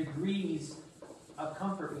degrees of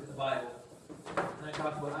comfort with the Bible. And I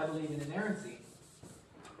talked about I believe in inerrancy.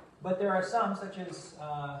 But there are some, such as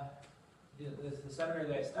the seminary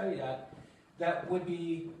that I studied at, that would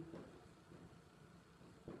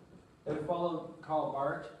follow Karl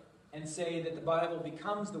Barth and say that the Bible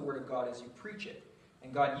becomes the Word of God as you preach it.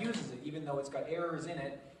 And God uses it. Even though it's got errors in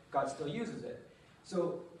it, God still uses it.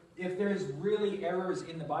 So if there's really errors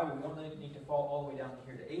in the Bible, we don't need to fall all the way down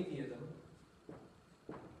here to atheism.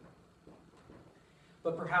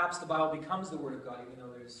 But perhaps the Bible becomes the Word of God, even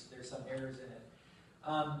though there's some errors in it.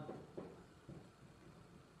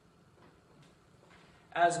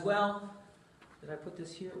 As well, did I put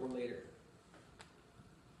this here or later?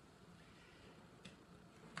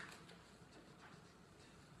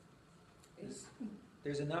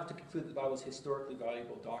 There's enough to conclude that the Bible is a historically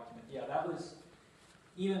valuable document. Yeah, that was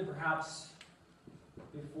even perhaps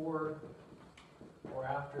before or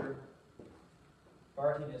after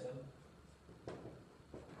Barthianism.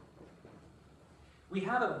 We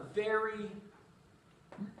have a very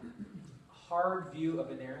hard view of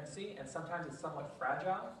inerrancy, and sometimes it's somewhat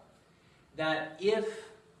fragile, that if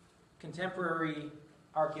contemporary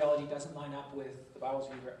archaeology doesn't line up with the Bible's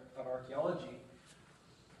view of archaeology,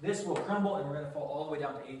 this will crumble and we're going to fall all the way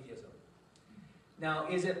down to atheism. Now,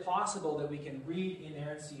 is it possible that we can read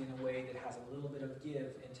inerrancy in a way that has a little bit of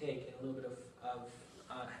give and take, and a little bit of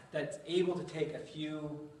that's able to take a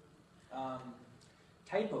few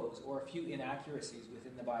typos or a few inaccuracies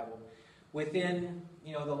within the Bible, within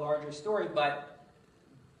the larger story, but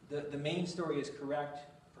the main story is correct,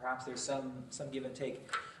 perhaps there's some give and take.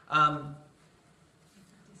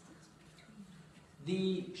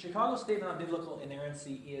 The Chicago Statement on Biblical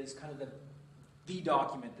Inerrancy is kind of the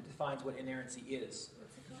document that defines what inerrancy is.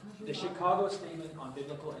 The Chicago Statement on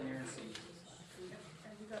Biblical Inerrancy.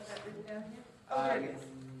 Have you got that written down here? I'm There it is.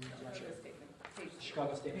 not sure. Chicago Statement. Page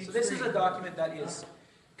Chicago Statement. Page So this is 3. a document that is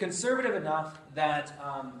conservative enough that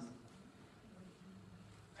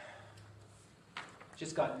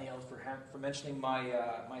just got nailed for mentioning my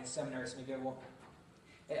my seminar. So maybe I won't.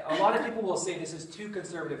 A lot of people will say this is too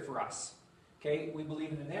conservative for us. Okay, we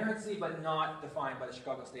believe in inerrancy, but not defined by the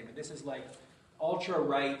Chicago Statement. This is like ultra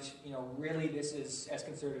right. Really, this is as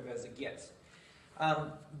conservative as it gets.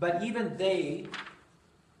 But even they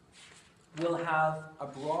will have a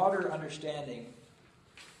broader understanding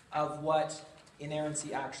of what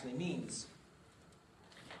inerrancy actually means.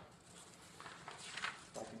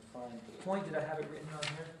 If I can find the point, did I have it written on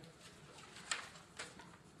here?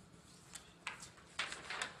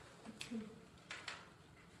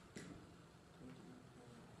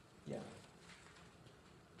 Yeah.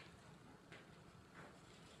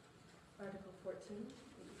 Article 14,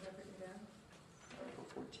 that you have written down, Article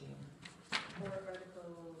 14. or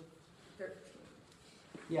Article 13.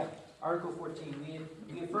 Yeah, Article 14.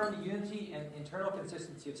 We affirm the unity and internal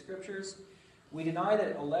consistency of Scriptures. We deny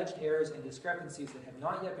that alleged errors and discrepancies that have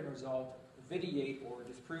not yet been resolved vitiate or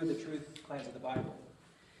disprove the truth claims of the Bible.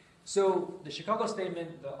 So the Chicago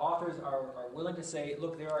Statement, the authors are willing to say,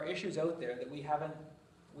 look, there are issues out there that we haven't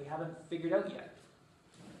figured out yet.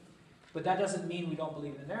 But that doesn't mean we don't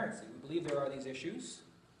believe in inerrancy. We believe there are these issues,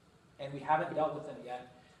 and we haven't dealt with them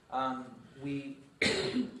yet.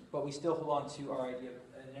 But we still hold on to our idea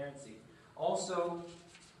of inerrancy. Also,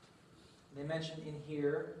 they mention in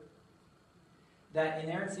here that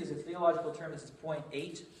inerrancy is a theological term. This is point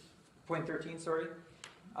 13, sorry.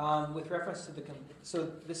 With reference to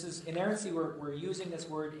so this is inerrancy. We're using this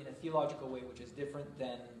word in a theological way, which is different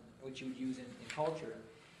than what you would use in culture.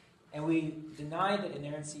 And we deny that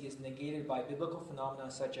inerrancy is negated by biblical phenomena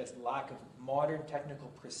such as lack of modern technical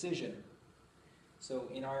precision. So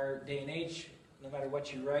in our day and age, no matter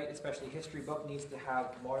what you write, especially a history book, needs to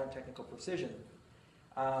have modern technical precision.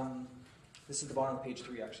 This is the bottom of page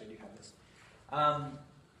 3, actually, you have this.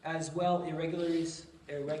 As well,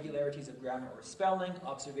 irregularities of grammar or spelling,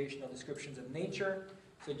 observational descriptions of nature.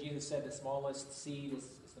 So Jesus said the smallest seed is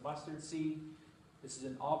the mustard seed. This is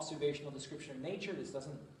an observational description of nature.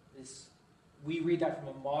 We read that from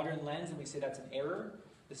a modern lens and we say that's an error.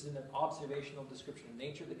 This is an observational description of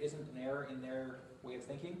nature that isn't an error in their way of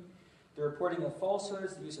thinking. The reporting of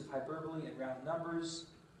falsehoods, the use of hyperbole and round numbers.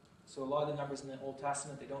 So a lot of the numbers in the Old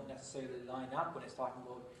Testament, they don't necessarily line up when it's talking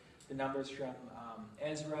about the numbers from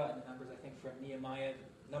Ezra and the numbers, I think, from Nehemiah,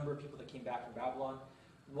 the number of people that came back from Babylon.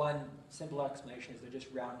 One simple explanation is they're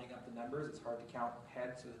just rounding up the numbers. It's hard to count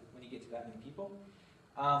heads when you get to that many people.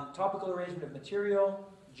 Topical arrangement of material.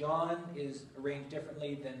 John is arranged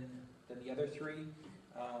differently than the other three.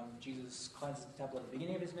 Jesus cleanses the temple at the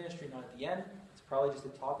beginning of his ministry, not at the end. It's probably just a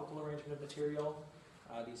topical arrangement of material.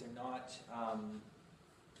 These are not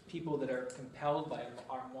people that are compelled by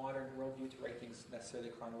our modern worldview to write things necessarily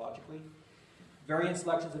chronologically. Variant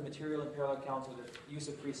selections of material and parallel accounts with the use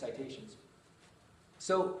of free citations.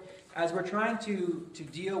 So, as we're trying to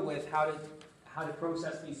deal with how to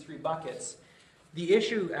process these three buckets, the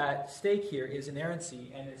issue at stake here is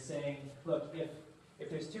inerrancy, and it's saying, look, if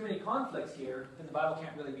there's too many conflicts here, then the Bible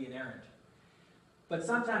can't really be inerrant. But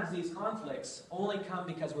sometimes these conflicts only come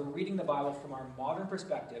because we're reading the Bible from our modern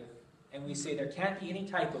perspective, and we say there can't be any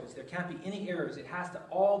typos, there can't be any errors, it has to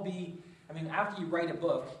all be, after you write a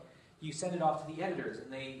book, you send it off to the editors,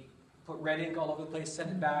 and they put red ink all over the place, send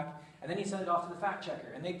it back, and then you send it off to the fact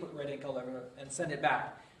checker, and they put red ink all over and send it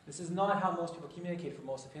back. This is not how most people communicate for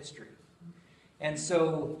most of history. And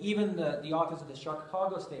so even the authors of the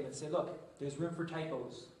Chicago Statement say, look, there's room for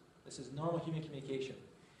typos. This is normal human communication.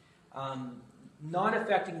 Not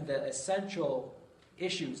affecting the essential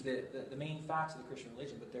issues, the main facts of the Christian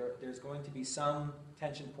religion, but there's going to be some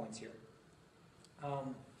tension points here.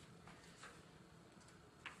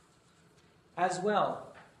 As well,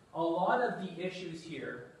 a lot of the issues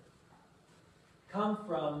here come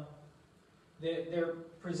from, they're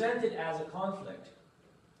presented as a conflict,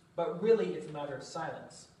 but really it's a matter of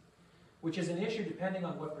silence, which is an issue depending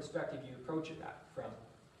on what perspective you approach it from.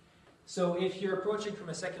 So if you're approaching from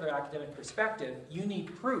a secular academic perspective, you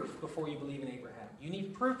need proof before you believe in Abraham. You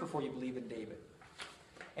need proof before you believe in David.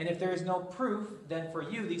 And if there is no proof, then for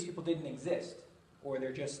you, these people didn't exist, or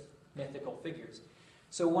they're just mythical figures.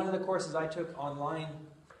 So one of the courses I took online,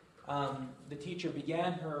 the teacher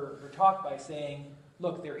began her talk by saying,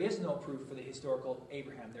 look, there is no proof for the historical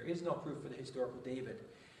Abraham. There is no proof for the historical David.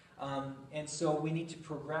 And so we need to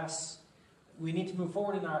progress. We need to move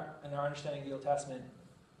forward in our understanding of the Old Testament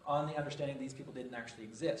on the understanding these people didn't actually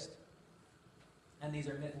exist. And these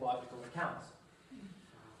are mythological accounts.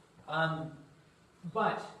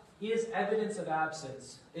 But is evidence of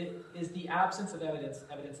absence, is the absence of evidence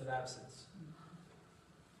of absence?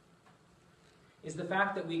 Is the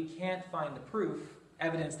fact that we can't find the proof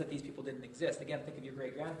evidence that these people didn't exist? Again, think of your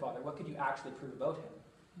great-grandfather. What could you actually prove about him?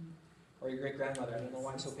 Or your great-grandmother. I don't know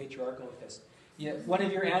why I'm so patriarchal with this. One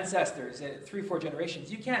of your ancestors, 3 or 4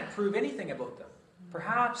 generations, you can't prove anything about them.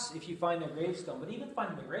 Perhaps if you find their gravestone, but even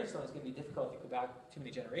finding the gravestone is going to be difficult if you go back too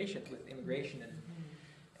many generations with immigration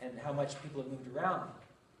and how much people have moved around.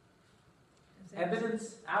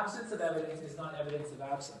 Absence of evidence is not evidence of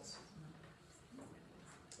absence.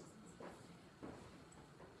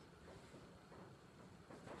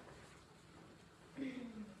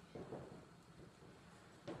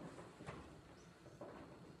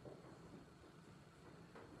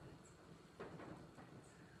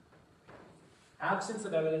 Absence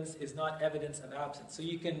of evidence is not evidence of absence. So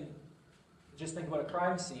you can just think about a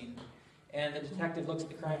crime scene, and the detective looks at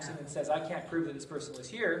the crime scene and says, I can't prove that this person was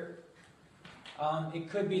here. It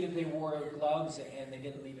could be that they wore gloves and they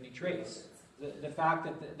didn't leave any trace. The fact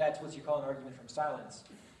that that's what you call an argument from silence.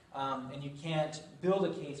 And you can't build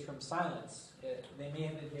a case from silence. They may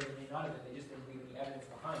have been here, they may not have been. They just didn't leave any evidence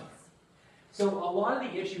behind. So a lot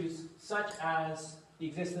of the issues, such as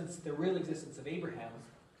the real existence of Abraham,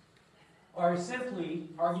 are simply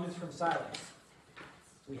arguments from silence.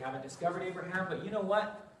 We haven't discovered Abraham, but you know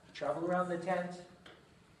what? He traveled around the tent.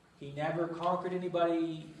 He never conquered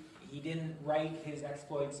anybody. He didn't write his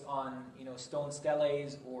exploits on, stone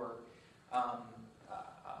steles or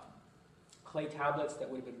clay tablets that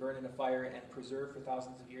would have been burned in a fire and preserved for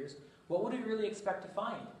thousands of years. What would we really expect to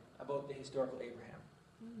find about the historical Abraham?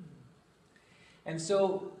 And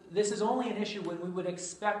so this is only an issue when we would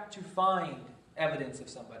expect to find evidence of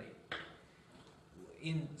somebody.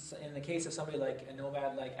 In the case of somebody like a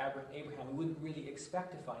nomad like Abraham, we wouldn't really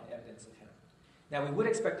expect to find evidence of him. Now, we would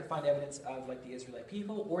expect to find evidence of like the Israelite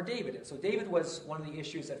people or David. And so David was one of the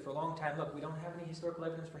issues that for a long time, look, we don't have any historical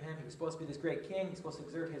evidence for him. He was supposed to be this great king. He's supposed to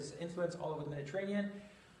exert his influence all over the Mediterranean.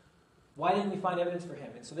 Why didn't we find evidence for him?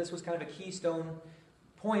 And so this was kind of a keystone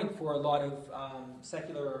point for a lot of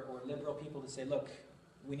secular or liberal people to say, look,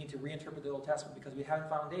 we need to reinterpret the Old Testament because we haven't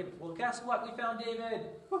found David. Well, guess what? We found David.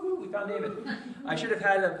 Woohoo! We found David. I should have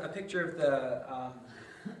had a picture of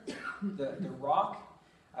the rock.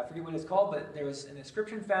 I forget what it's called, but there was an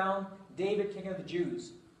inscription found, David, King of the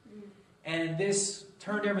Jews. And this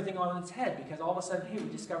turned everything on its head because all of a sudden, hey, we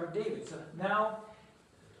discovered David. So now,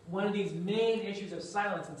 one of these main issues of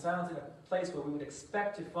silence, and silence in a place where we would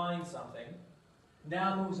expect to find something,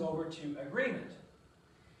 now moves over to agreement.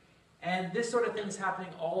 And this sort of thing is happening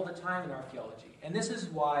all the time in archaeology. And this is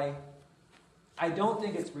why I don't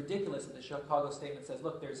think it's ridiculous that the Chicago Statement says,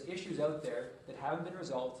 look, there's issues out there that haven't been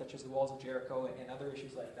resolved, such as the walls of Jericho and other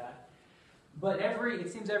issues like that. But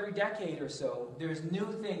it seems every decade or so, there's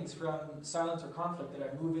new things from silence or conflict that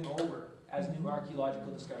are moving over as new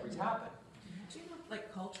archaeological discoveries happen. Do you know,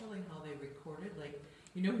 like, culturally how they recorded? Like,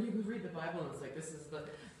 when you read the Bible and it's like, this is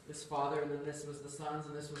this father, and then this was the sons,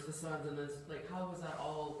 and this was the sons, and this, like, how was that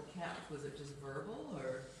all kept? Was it just verbal,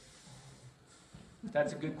 or?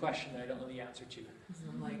 That's a good question that I don't know the answer to. So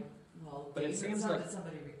I'm like, well, but David, it seems like did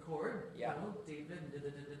somebody record? Yeah. David,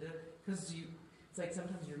 because it's like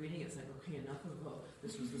sometimes you're reading, it's like, okay, enough of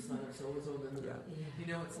this was the son of so-and-so, and then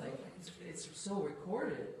it's like, it's so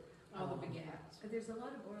recorded. All the begats. There's a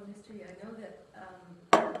lot of oral history. I know that,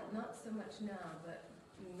 not so much now, but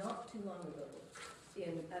not too long ago,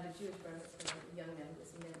 at a Jewish bar mitzvah, a young man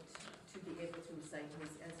was meant to be able to recite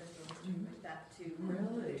his ancestral history like that to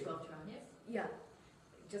Really? the 12 tribes. Yeah.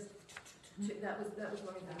 Just that was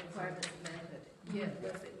one of the requirements of manhood. Yeah,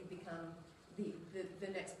 was that you become the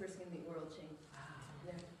next person in the oral chain.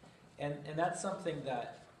 Wow. Yeah. And that's something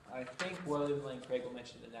that I think William Lane Craig will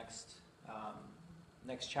mention in the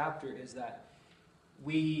next chapter is that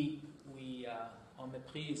we on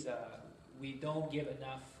Méprise, we don't give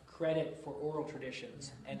enough credit for oral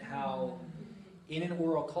traditions and how in an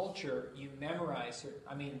oral culture you memorize.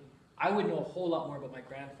 I would know a whole lot more about my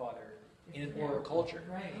grandfather in an oral culture.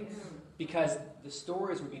 Right. Because the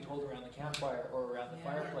stories would be told around the campfire or around the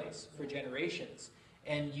fireplace for generations.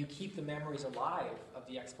 And you keep the memories alive of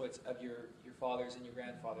the exploits of your fathers and your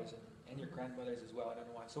grandfathers and your grandmothers as well. I don't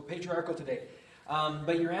know why I'm so patriarchal today.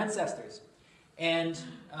 But your ancestors. And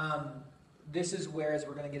this is where, as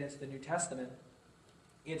we're going to get into the New Testament,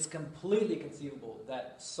 it's completely conceivable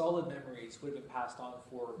that solid memories would have been passed on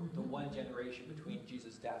for the one generation between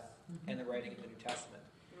Jesus' death and the writing of the New Testament.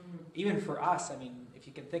 Even for us, I mean, if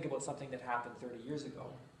you can think about something that happened 30 years ago,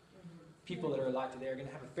 people that are alive today are going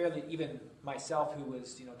to have a fairly, even myself who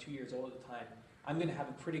was 2 years old at the time, I'm going to have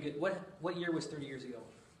a pretty good, what year was 30 years ago?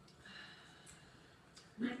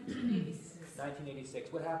 1986.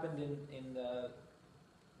 1986. What happened in the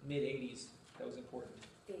mid-80s that was important?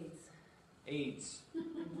 AIDS.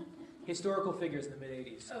 Historical figures in the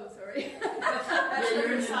mid-80s. Oh, sorry.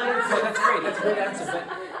 No, that's great. That's a great answer.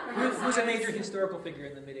 But who's a major historical figure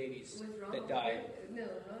in the mid-80s that died? No,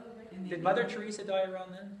 Did Mother Teresa die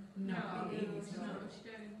around then? No, No, the 80s. no, she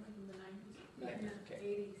died in the 90s. yeah,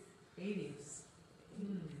 Okay. 80s.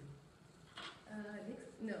 80s.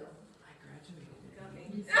 No, I graduated. got me.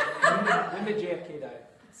 When did JFK die?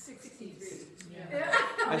 63. Yeah.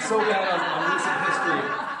 I'm so bad on recent history.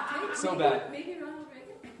 So bad. Maybe Ronald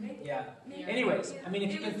Reagan. Maybe. Yeah. Maybe. Anyways, Yeah. I mean,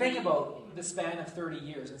 if you can think about the span of 30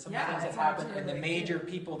 years and some of the things that it's hard happened to and the relate major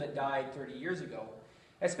people that died 30 years ago,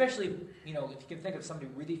 especially, if you can think of somebody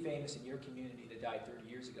really famous in your community that died 30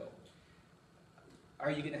 years ago, are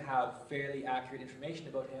you going to have fairly accurate information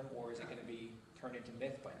about him, or is it going to be turned into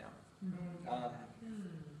myth by now?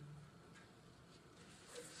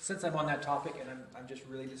 Since I'm on that topic, and I'm just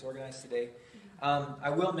really disorganized today, I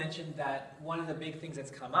will mention that one of the big things that's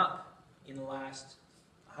come up in the last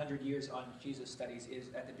 100 years on Jesus studies is,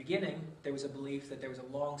 at the beginning, there was a belief that there was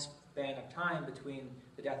a long span of time between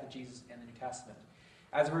the death of Jesus and the New Testament.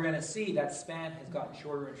 As we're going to see, that span has gotten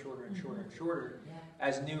shorter and shorter and shorter and shorter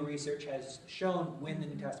as new research has shown when the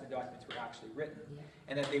New Testament documents were actually written,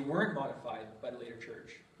 and that they weren't modified by the later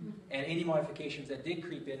church. And any modifications that did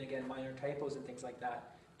creep in, again, minor typos and things like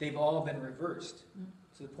that, they've all been reversed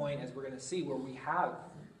to the point, as we're going to see, where we have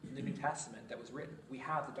the New Testament that was written. We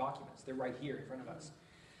have the documents. They're right here in front of us.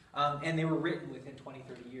 And they were written within 20,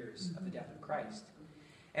 30 years of the death of Christ.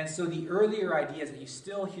 And so the earlier ideas that you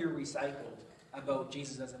still hear recycled about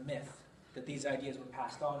Jesus as a myth, that these ideas were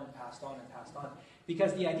passed on and passed on and passed on.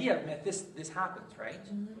 Because the idea of myth, this happens, right?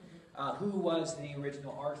 Who was the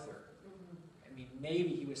original Arthur? I mean, maybe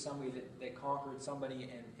he was somebody that conquered somebody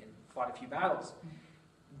and fought a few battles.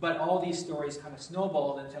 But all these stories kind of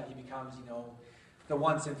snowballed until he becomes, the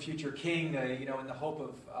once and future king, in the hope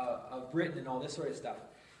of Britain and all this sort of stuff,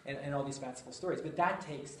 and all these fanciful stories. But that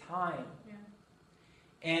takes time. Yeah.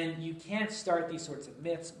 And you can't start these sorts of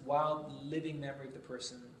myths while the living memory of the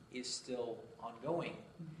person is still ongoing.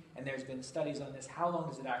 And there's been studies on this. How long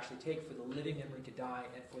does it actually take for the living memory to die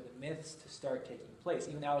and for the myths to start taking place?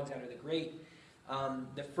 Even Alexander the Great,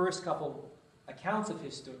 the first couple accounts of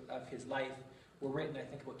his life were written, I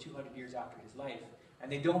think, about 200 years after his life.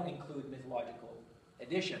 And they don't include mythological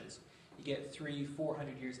additions. You get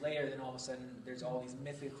 300-400 years later, then all of a sudden there's all these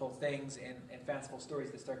mythical things and fanciful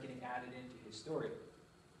stories that start getting added into his story.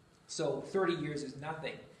 So 30 years is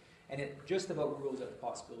nothing. And it just about rules out the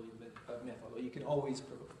possibility of myth, although you can always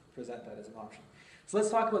present that as an option. So let's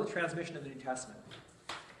talk about the transmission of the New Testament.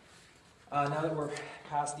 Now that we're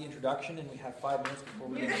past the introduction and we have 5 minutes before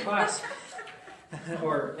we get to class,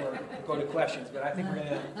 or go to questions, but I think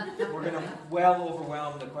we're gonna well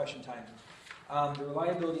overwhelm the question time. The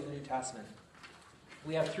reliability of the New Testament.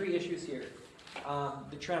 We have 3 issues here.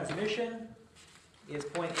 The transmission is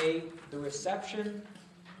point A. The reception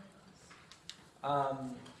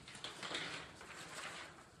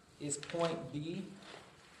is point B.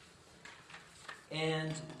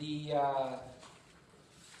 And the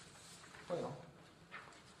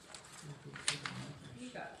You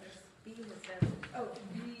got this. B was that. Oh,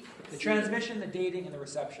 B. the transmission, the dating, and the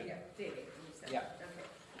reception. Yeah, dating. Yeah. Okay.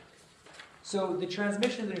 So the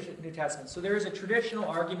transmission of the New Testament. So there is a traditional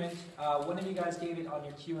argument. One of you guys gave it on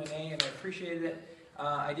your Q&A, and I appreciated it.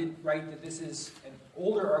 I did write that this is an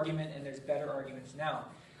older argument, and there's better arguments now.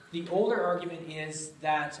 The older argument is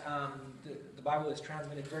that the Bible is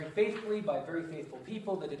transmitted very faithfully by very faithful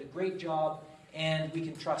people that did a great job, and we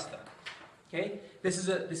can trust them. Okay, this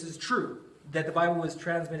is true that the Bible was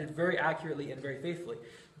transmitted very accurately and very faithfully,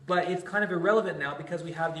 but it's kind of irrelevant now because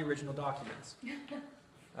we have the original documents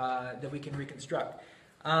that we can reconstruct.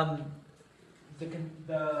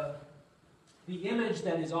 The image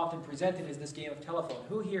that is often presented is this game of telephone.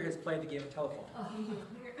 Who here has played the game of telephone?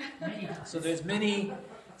 So there's many,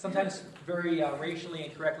 sometimes very racially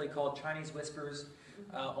incorrectly called Chinese whispers,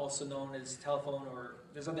 also known as telephone, or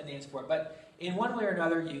there's other names for it. But in one way or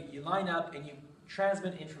another, you line up and you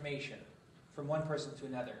transmit information from one person to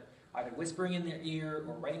another, either whispering in their ear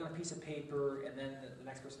or writing on a piece of paper, and then the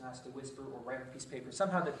next person has to whisper or write on a piece of paper.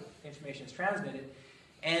 Somehow the information is transmitted.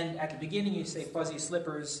 And at the beginning you say fuzzy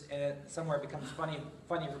slippers, and somewhere it becomes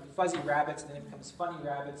fuzzy rabbits, and then it becomes funny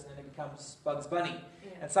rabbits, and then it becomes Bugs Bunny.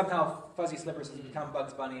 Yeah. And somehow fuzzy slippers has become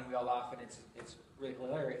Bugs Bunny, and we all laugh, and it's really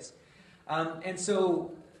hilarious. And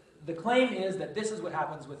so the claim is that this is what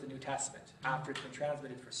happens with the New Testament. After it's been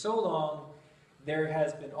transmitted for so long, there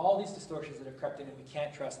has been all these distortions that have crept in, and we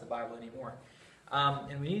can't trust the Bible anymore.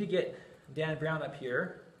 And we need to get Dan Brown up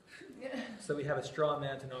here so we have a straw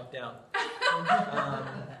man to knock down.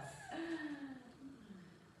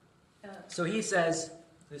 So he says,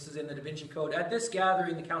 this is in the Da Vinci Code, at this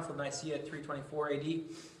gathering, the Council of Nicaea, 324 AD,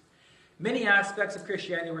 many aspects of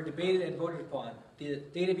Christianity were debated and voted upon. The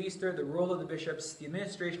date of Easter, the role of the bishops, the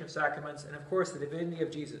administration of sacraments, and of course the divinity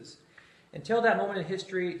of Jesus. Until that moment in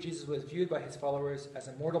history, Jesus was viewed by his followers as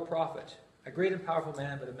a mortal prophet, a great and powerful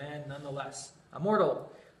man, but a man nonetheless. A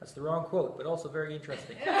mortal. That's the wrong quote, but also very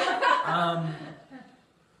interesting.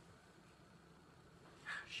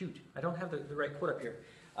 Shoot, I don't have the right quote up here.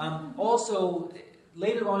 Also,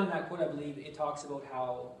 later on in that quote, I believe, it talks about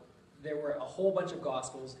how there were a whole bunch of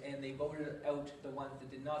Gospels, and they voted out the ones that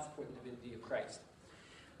did not support the divinity of Christ.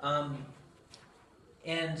 And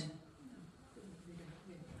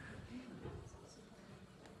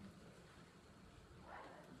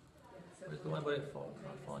where's the one about it falling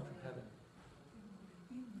from heaven?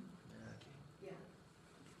 Yeah.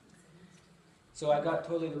 So I got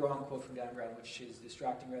totally the wrong quote from Dan Brown, which is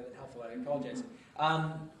distracting rather than helpful. I apologize.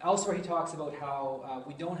 Elsewhere, he talks about how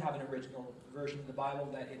we don't have an original version of the Bible,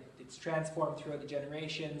 that it's transformed throughout the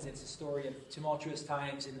generations. It's a story of tumultuous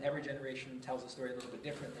times, and every generation tells the story a little bit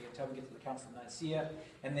differently until we get to the Council of Nicaea,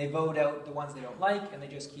 and they vote out the ones they don't like, and they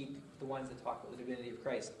just keep the ones that talk about the divinity of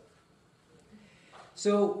Christ.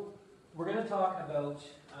 So we're going to talk about,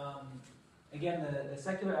 again, the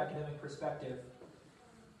secular academic perspective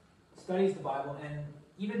studies the Bible, and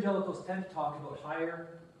evangelicals tend to talk about higher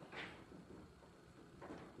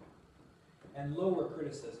and lower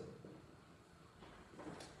criticism.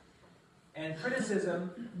 And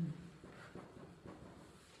criticism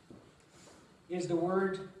is the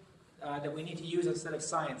word that we need to use instead of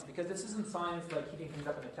science, because this isn't science like heating things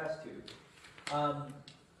up in a test tube.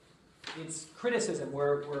 It's criticism,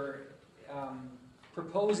 where we're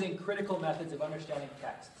proposing critical methods of understanding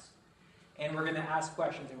texts. And we're going to ask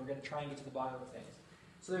questions, and we're going to try and get to the bottom of things.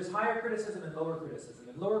 So there's higher criticism and lower criticism.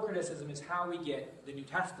 And lower criticism is how we get the New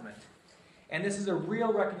Testament. And this is a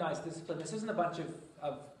real recognized discipline. This isn't a bunch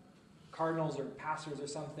of cardinals or pastors or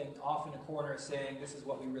something off in a corner saying this is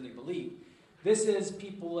what we really believe. This is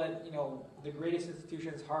people at the greatest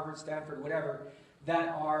institutions, Harvard, Stanford, whatever, that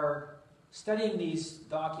are studying these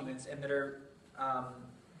documents and that are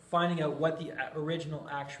finding out what the original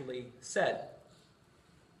actually said.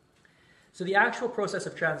 So the actual process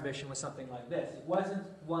of transmission was something like this. It wasn't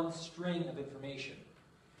one string of information.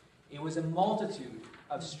 It was a multitude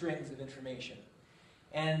of strings of information.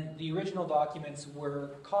 And the original documents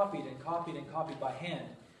were copied and copied and copied by hand.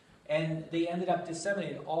 And they ended up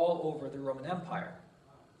disseminated all over the Roman Empire.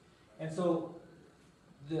 And so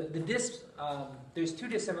there's two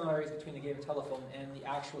dissimilarities between the game of telephone and the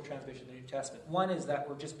actual transmission of the New Testament. One is that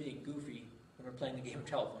we're just being goofy when we're playing the game of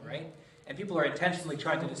telephone, right? And people are intentionally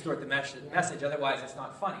trying to distort the message, otherwise it's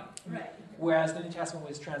not funny. Right. Whereas the New Testament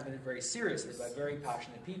was transmitted very seriously by very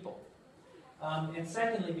passionate people. And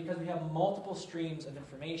secondly, because we have multiple streams of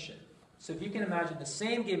information. So if you can imagine the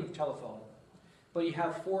same game of telephone, but you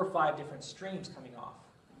have 4 or 5 different streams coming off.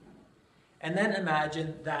 And then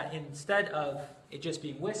imagine that instead of it just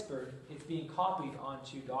being whispered, it's being copied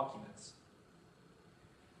onto documents.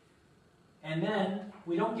 And then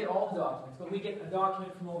we don't get all the documents, but we get a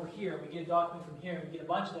document from over here, we get a document from here, and we get a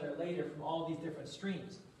bunch that are later from all these different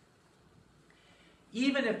streams.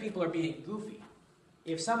 Even if people are being goofy,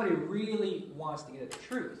 if somebody really wants to get at the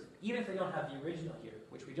truth, even if they don't have the original here,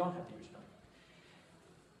 which we don't have the original,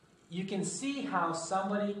 you can see how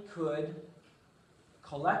somebody could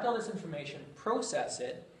collect all this information, process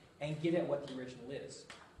it, and get at what the original is.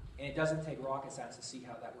 And it doesn't take rocket science to see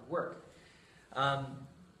how that would work.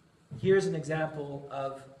 Here's an example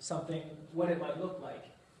of something, what it might look like.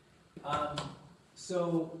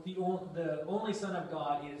 So the only Son of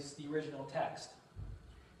God is the original text.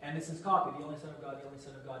 And this is copied, the only Son of God, the only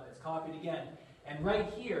Son of God, and it's copied again. And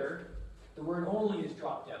right here, the word only is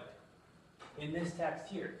dropped out in this text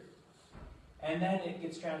here. And then it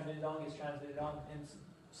gets transmitted on, and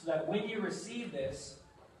so that when you receive this,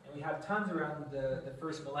 and we have tons around the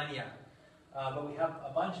first millennia, but we have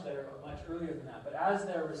a bunch that are much earlier than that. But as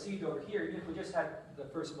they're received over here, even if we just had the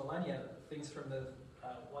first millennia, things from the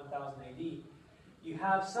 1000 AD, you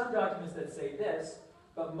have some documents that say this,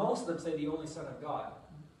 but most of them say the only Son of God.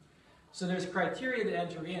 So there's criteria that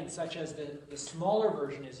enter in, such as the smaller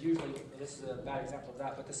version is usually, this is a bad example of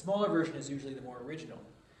that, but the smaller version is usually the more original.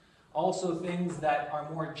 Also, things that are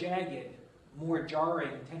more jagged, more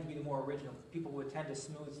jarring, tend to be the more original. People would tend to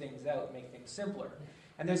smooth things out and make things simpler.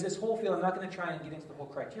 And there's this whole field, I'm not going to try and get into the whole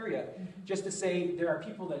criteria, just to say there are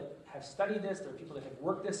people that have studied this, there are people that have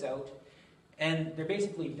worked this out, and they're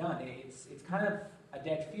basically done. It's kind of a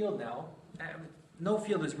dead field now. No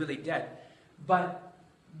field is really dead. But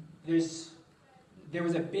there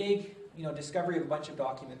was a big discovery of a bunch of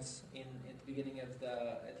documents at the beginning of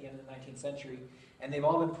at the end of the 19th century, and they've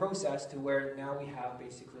all been processed to where now we have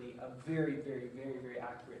basically a very, very, very, very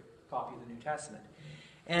accurate copy of the New Testament.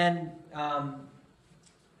 And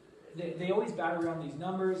they always bat around these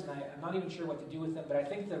numbers, and I'm not even sure what to do with them, but I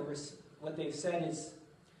think what they've said is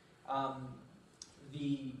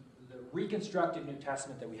the reconstructed New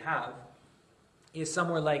Testament that we have is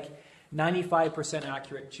somewhere like 95%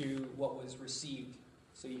 accurate to what was received.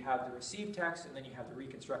 So you have the received text, and then you have the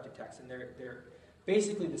reconstructed text, and they're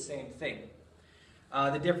basically the same thing.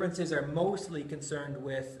 The differences are mostly concerned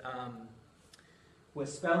with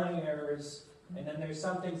spelling errors, and then there's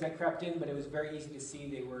some things that crept in, but it was very easy to see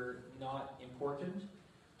they were not important,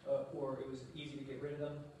 or it was easy to get rid of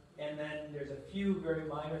them. And then there's a few very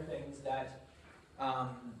minor things that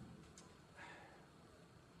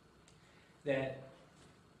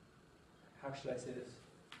how should I say this?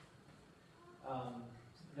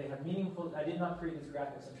 They have meaningful. I did not create these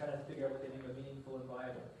graphics. I'm trying to figure out what they mean by meaningful and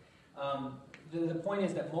viable. The point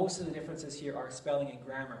is that most of the differences here are spelling and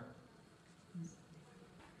grammar.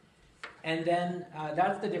 And then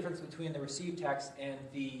that's the difference between the received text and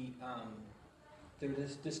the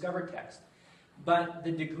discovered text. But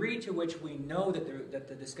the degree to which we know that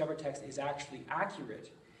the discovered text is actually accurate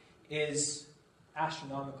is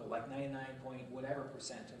astronomical, like 99 point whatever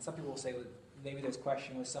percent. And some people will say, well, maybe there's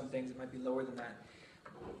question with some things, it might be lower than that.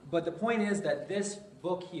 But the point is that this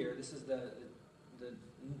book here, this is the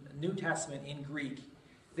New Testament in Greek,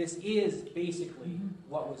 this is basically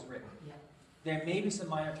what was written. Yeah. There may be some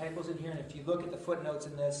minor typos in here, and if you look at the footnotes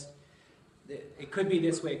in this, it could be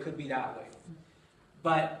this way, it could be that way.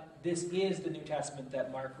 But this is the New Testament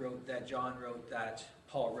that Mark wrote, that John wrote, that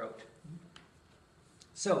Paul wrote.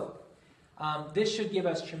 So, this should give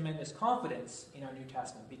us tremendous confidence in our New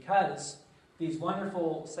Testament, because these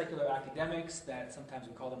wonderful secular academics, that sometimes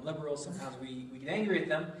we call them liberals, sometimes we get angry at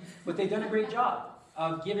them, but they've done a great job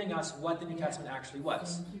of giving us what the New Testament actually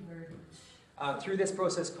was. Thank you very much. Through this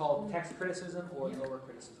process called text criticism or lower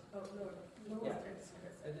criticism. Oh, lower Yeah.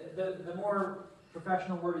 criticism. The more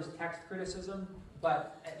professional word is text criticism,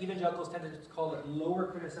 but evangelicals tend to call it lower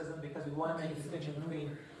criticism because we want to make a distinction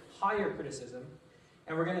between higher criticism.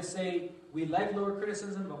 And we're going to say we like lower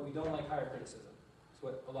criticism, but we don't like higher criticism. That's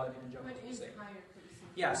what a lot of evangelicals What will is say. higher criticism?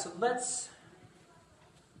 Yeah, so let's...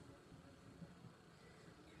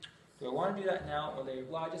 Do I want to do that now?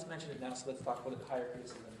 Well, I just mentioned it now, so let's talk about higher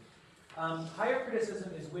criticism. Higher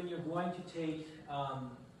criticism is when you're going to take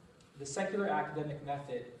the secular academic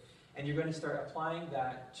method and you're going to start applying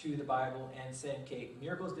that to the Bible and saying, okay,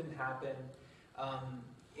 miracles didn't happen,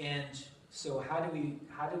 and so how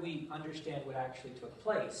do we understand what actually took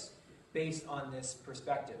place based on this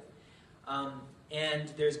perspective? And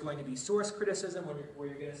there's going to be source criticism where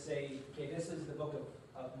you're going to say, okay, this is the book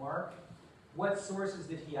of Mark. What sources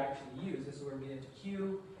did he actually use? This is where we get into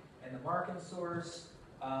Q and the Markan source.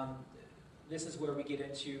 This is where we get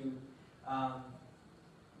into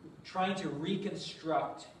trying to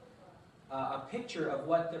reconstruct a picture of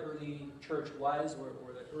what the early church was, or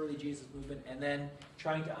the early Jesus movement, and then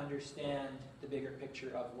trying to understand the bigger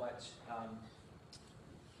picture of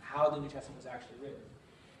how the New Testament was actually written.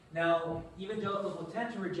 Now, evangelicals will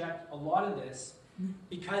tend to reject a lot of this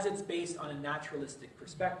because it's based on a naturalistic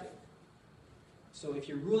perspective. So if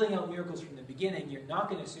you're ruling out miracles from the beginning, you're not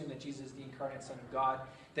going to assume that Jesus is the incarnate Son of God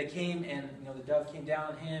that came and the dove came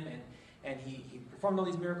down on him and he performed all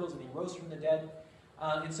these miracles and he rose from the dead.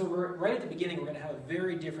 And so right at the beginning, we're going to have a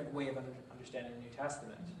very different way of understanding the New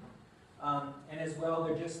Testament. And as well,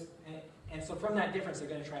 and so from that difference, they're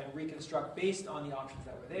going to try and reconstruct based on the options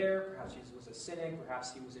that were there. Perhaps Jesus was a cynic,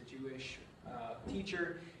 perhaps he was a Jewish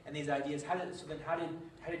teacher, and these ideas. How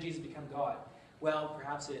did Jesus become God? Well,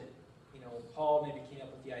 perhaps Paul maybe came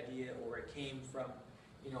up with the idea, or it came from,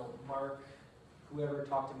 Mark. Whoever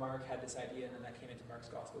talked to Mark had this idea, and then that came into Mark's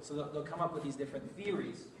gospel. So they'll come up with these different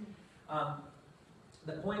theories.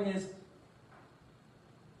 The point is,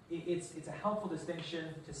 it's a helpful distinction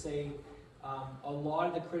to say a lot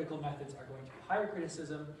of the critical methods are going to be higher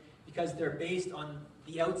criticism because they're based on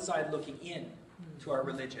the outside looking in to our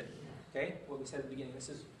religion. Okay? What we said at the beginning. This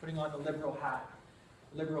is putting on the liberal hat.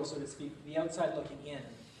 liberal, so to speak, the outside looking in.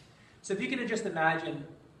 So if you can just imagine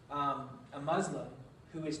a Muslim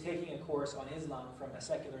who is taking a course on Islam from a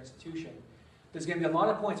secular institution, there's going to be a lot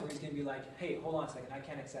of points where he's going to be like, hey, hold on a second, I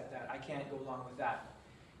can't accept that, I can't go along with that.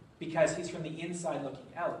 Because he's from the inside looking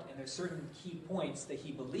out, and there's certain key points that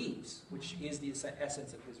he believes, which is the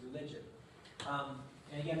essence of his religion.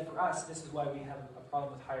 And again, for us, this is why we have a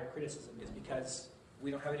problem with higher criticism, is because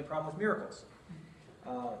we don't have any problem with miracles,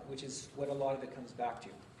 which is what a lot of it comes back to.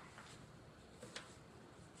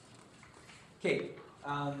 Okay,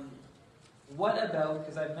 what about,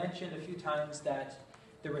 because I've mentioned a few times that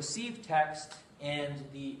the received text and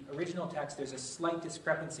the original text, there's a slight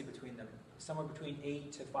discrepancy between them. Somewhere between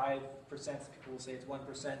 8 to 5%, people will say it's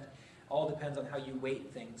 1%. All depends on how you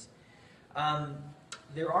weight things.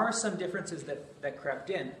 There are some differences that crept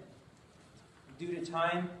in. Due to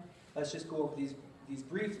time, let's just go over these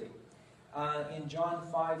briefly. In John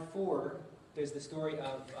 5:4, there's the story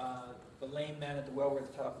of the lame man at the well. We're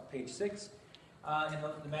at the top of page 6. And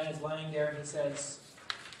the man is lying there, and he says,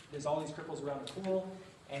 there's all these cripples around the pool,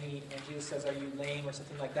 and Jesus says, are you lame, or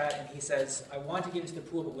something like that, and he says, I want to get into the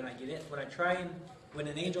pool, but when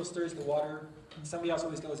an angel stirs the water, somebody else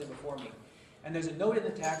always goes in before me. And there's a note in the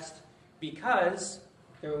text, because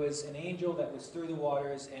there was an angel that would stir the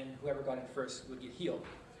waters, and whoever got in first would get healed.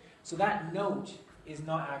 So that note is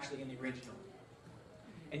not actually in the original.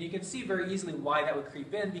 And you can see very easily why that would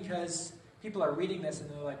creep in, because people are reading this and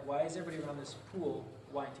they're like, why is everybody around this pool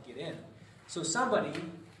wanting to get in? So somebody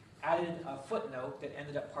added a footnote that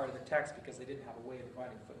ended up part of the text because they didn't have a way of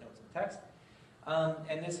dividing footnotes in the text.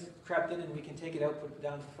 And this crept in, and we can take it out, put it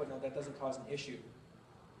down to the footnote. That doesn't cause an issue.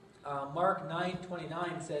 Mark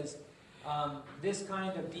 9:29 says, this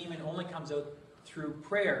kind of demon only comes out through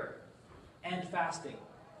prayer and fasting.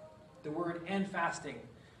 The word "and fasting"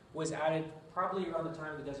 was added probably around the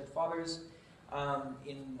time of the Desert Fathers,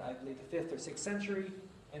 in, I believe, the 5th or 6th century.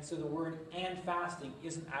 And so the word "and fasting"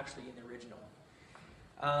 isn't actually in the original.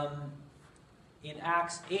 In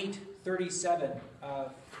Acts 8:37,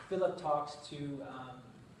 Philip talks to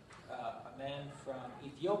a man from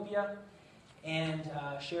Ethiopia and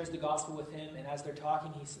shares the gospel with him. And as they're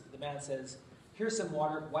talking, the man says, here's some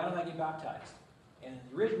water, why don't I get baptized? And in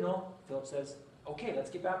the original, Philip says, okay, let's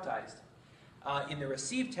get baptized. In the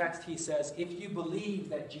received text, he says, if you believe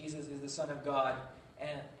that Jesus is the Son of God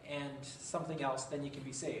and something else, then you can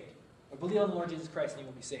be saved. Or believe on the Lord Jesus Christ and you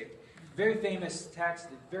will be saved. Very famous text,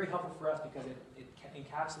 very helpful for us because it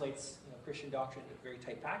encapsulates Christian doctrine in a very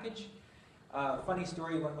tight package. Funny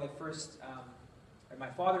story, one of my first, my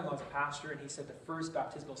father-in-law was a pastor, and he said the first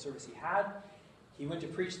baptismal service he had, he went to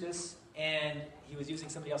preach this, and he was using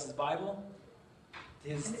somebody else's Bible.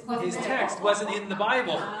 His text wasn't in the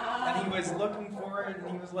Bible, and he was looking for it,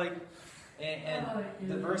 and he was like, and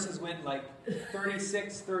the verses went like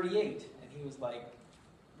 36, 38, and he was like,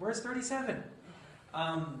 where's 37?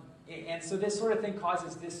 And so this sort of thing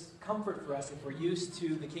causes discomfort for us if we're used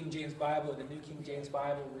to the King James Bible or the New King James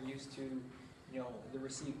Bible. We're used to, the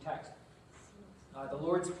received text. The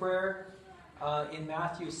Lord's Prayer in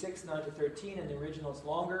Matthew 6:9-13, and the original is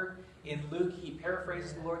longer. In Luke, he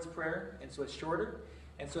paraphrases the Lord's Prayer, and so it's shorter.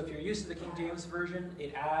 And so if you're used to the King James Version,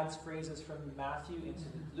 it adds phrases from Matthew into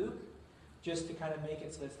Luke, just to kind of make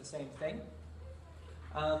it so it's the same thing.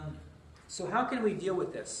 So how can we deal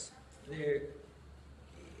with this?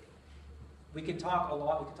 We can talk a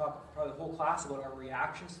lot, we can talk probably the whole class about our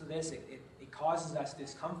reactions to this. It causes us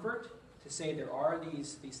discomfort to say there are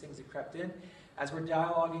these things that crept in. As we're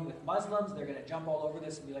dialoguing with Muslims, they're going to jump all over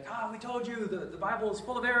this and be like, we told you, the Bible is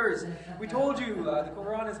full of errors. We told you, the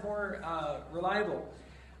Quran is more reliable.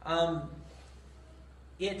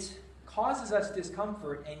 It causes us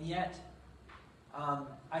discomfort, and yet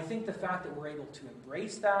I think the fact that we're able to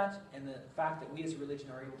embrace that, and the fact that we as a religion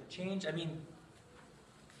are able to change,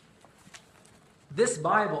 this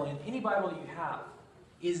Bible, and any Bible that you have,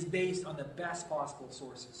 is based on the best possible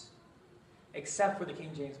sources, except for the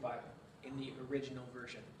King James Bible in the original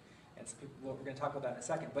version. And we're going to talk about that in a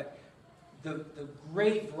second. But the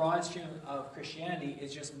great broad stream of Christianity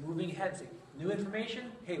is just moving ahead. Saying, new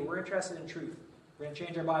information? Hey, we're interested in truth. We're going to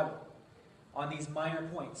change our Bible on these minor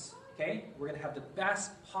points. Okay? We're going to have the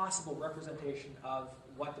best possible representation of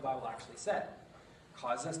what the Bible actually said.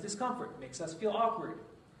 Causes us discomfort. Makes us feel awkward.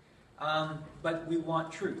 But we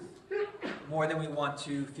want truth more than we want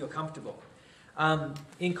to feel comfortable.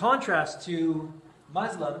 In contrast to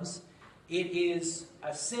Muslims, it is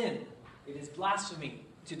a sin, it is blasphemy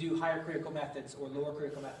to do higher critical methods or lower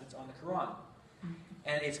critical methods on the Quran.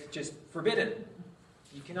 And it's just forbidden.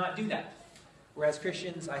 You cannot do that. Whereas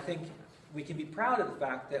Christians, I think we can be proud of the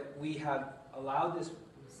fact that we have allowed this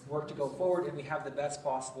work to go forward, and we have the best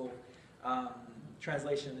possible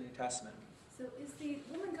translation of the New Testament. So is the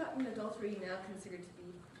woman caught in adultery now considered to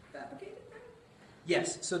be fabricated then?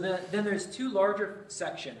 Yes, so then there's two larger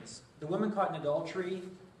sections. The woman caught in adultery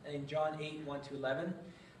in John 8, 1 to 11.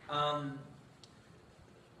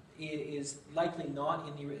 It is likely not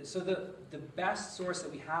in the... So the best source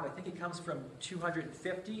that we have, I think it comes from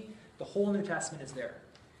 250. The whole New Testament is there.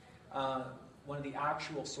 One of the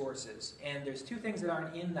actual sources. And there's two things that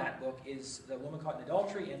aren't in that book, is the woman caught in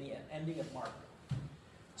adultery and the ending of Mark.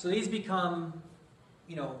 So these become,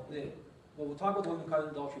 well, we'll talk about the woman caught in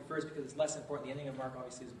adultery first because it's less important. The ending of Mark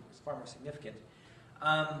obviously is far more significant.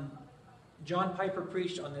 John Piper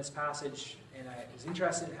preached on this passage, and I was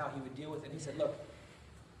interested in how he would deal with it. He said, look,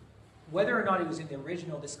 whether or not it was in the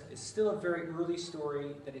original, this is still a very early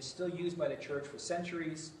story that is still used by the church for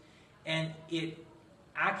centuries, and it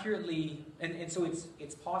accurately, and so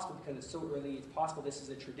it's possible, because it's so early, it's possible this is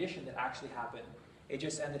a tradition that actually happened. It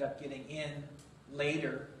just ended up getting in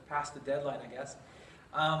later, past the deadline, I guess.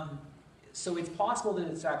 So it's possible that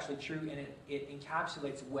it's actually true, and it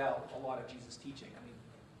encapsulates well a lot of Jesus' teaching. I mean,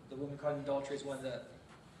 the woman caught in adultery is one of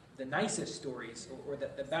the nicest stories, or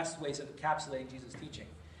the best ways of encapsulating Jesus' teaching.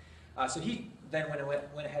 So he then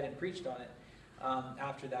went ahead and preached on it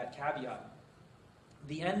after that caveat.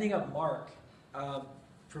 The ending of Mark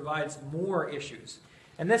provides more issues.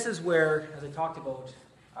 And this is where, as I talked about,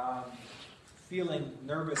 feeling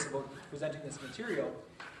nervous about presenting this material,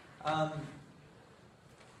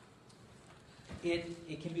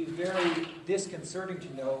 it can be very disconcerting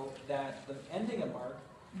to know that the ending of Mark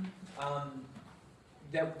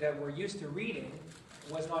that we're used to reading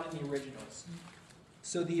was not in the originals.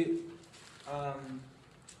 So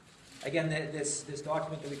again, this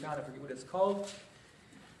document that we found, I forget what it's called.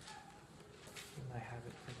 I have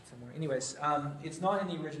it printed somewhere. Anyways, it's not in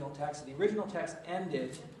the original text. The original text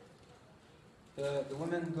ended, the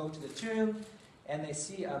women go to the tomb, and they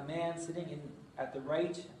see a man sitting at the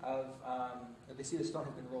right of, they see the stone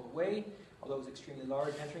has been rolled away, although it was extremely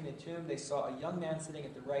large. Entering the tomb, they saw a young man sitting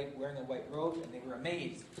at the right, wearing a white robe, and they were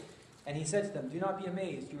amazed. And he said to them, "Do not be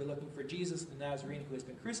amazed. You are looking for Jesus, the Nazarene, who has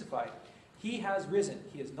been crucified. He has risen.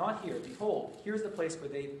 He is not here. Behold, here is the place where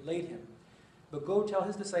they laid him. But go tell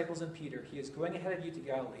his disciples and Peter, he is going ahead of you to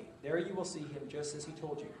Galilee. There you will see him, just as he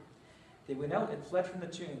told you." They went out and fled from the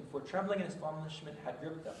tomb, for trembling and astonishment had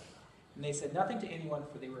gripped them. And they said nothing to anyone,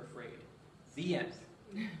 for they were afraid. The end.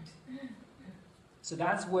 So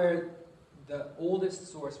that's where the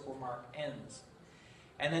oldest source for Mark ends.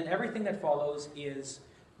 And then everything that follows is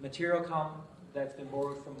material that's been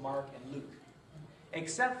borrowed from Mark and Luke.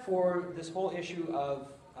 Except for this whole issue of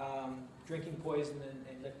drinking poison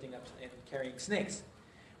and lifting up and carrying snakes.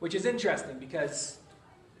 Which is interesting because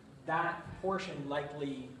that portion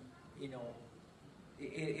likely,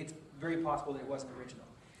 it's very possible that it wasn't original.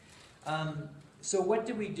 So what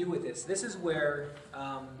do we do with this? This is where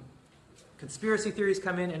conspiracy theories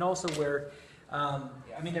come in, and also where,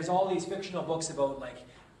 there's all these fictional books about, like,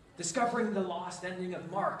 discovering the lost ending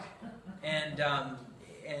of Mark, and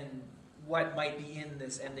what might be in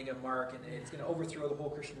this ending of Mark, and it's going to overthrow the whole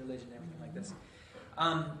Christian religion and everything like this.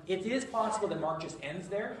 It is possible that Mark just ends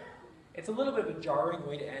there. It's a little bit of a jarring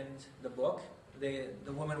way to end the book. The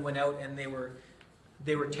woman went out and they were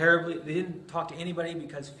terribly, they didn't talk to anybody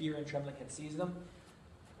because fear and trembling had seized them.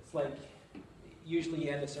 It's like, usually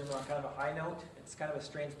you end a sermon on kind of a high note. It's kind of a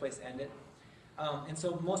strange place to end it. And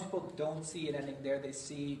so most people don't see it ending there. They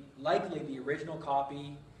see likely the original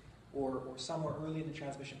copy, or somewhere early in the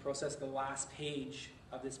transmission process, the last page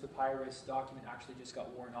of this papyrus document actually just got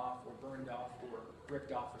worn off, or burned off, or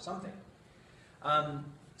ripped off, or something.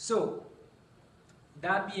 So,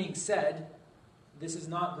 that being said, this is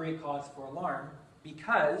not great cause for alarm,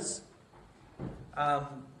 because,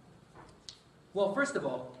 well, first of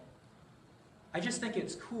all, I just think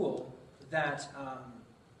it's cool that, I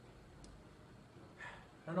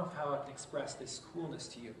don't know how to express this coolness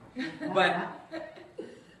to you, but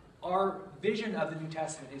our vision of the New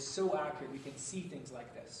Testament is so accurate, we can see things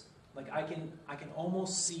like this. Like, I can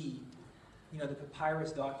almost see, the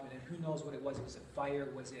papyrus document, and who knows what it was. Was it fire?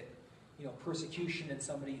 Was it, persecution, and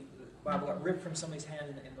the Bible got ripped from somebody's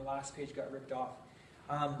hand, and the last page got ripped off.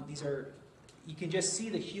 You can just see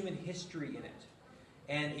the human history in it.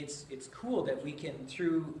 And it's cool that we can,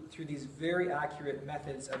 through these very accurate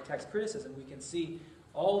methods of text criticism, we can see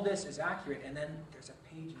all this is accurate, and then there's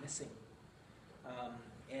a page missing.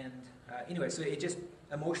 Anyway, so it just,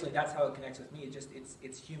 emotionally, that's how it connects with me.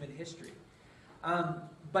 It's human history.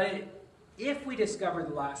 But if we discover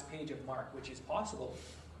the last page of Mark, which is possible,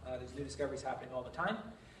 there's new discoveries happening all the time,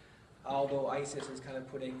 although ISIS is kind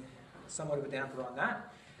of putting somewhat of a damper on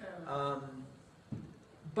that. Um,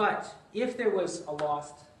 But if there was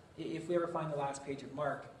if we ever find the last page of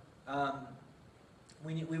Mark,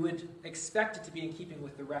 we would expect it to be in keeping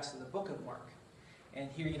with the rest of the book of Mark. And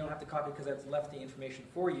here you don't have to copy because I've left the information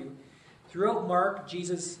for you. Throughout Mark,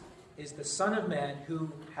 Jesus is the Son of Man who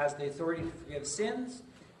has the authority to forgive sins,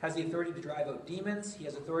 has the authority to drive out demons. He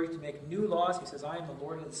has authority to make new laws. He says, I am the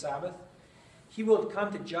Lord of the Sabbath. He will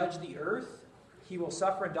come to judge the earth. He will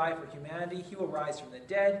suffer and die for humanity. He will rise from the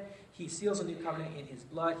dead. He seals a new covenant in his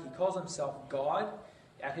blood. He calls himself God.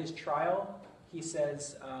 At his trial, he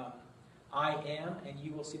says, I am, and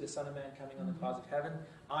you will see the Son of Man coming on the clouds of heaven.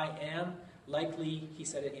 I am, likely, he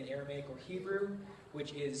said it in Aramaic or Hebrew,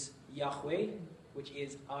 which is Yahweh, which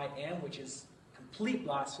is I am, which is complete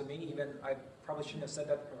blasphemy. Even I probably shouldn't have said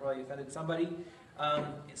that, probably offended somebody.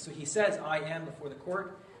 So he says, I am before the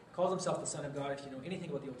court, calls himself the Son of God, if you know anything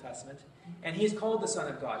about the Old Testament. And he is called the Son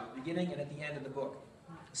of God at the beginning and at the end of the book.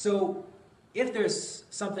 So if there's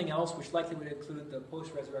something else, which likely would include the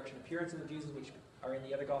post-resurrection appearances of Jesus, which are in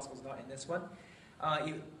the other Gospels, not in this one,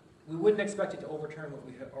 we wouldn't expect it to overturn what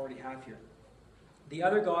we already have here. The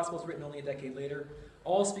other Gospels, written only a decade later,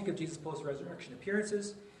 all speak of Jesus' post-resurrection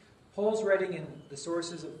appearances. Paul's writing and the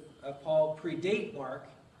sources of Paul predate Mark,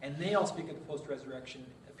 and they all speak of the post-resurrection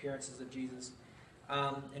appearances of Jesus.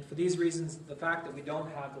 And for these reasons, the fact that we don't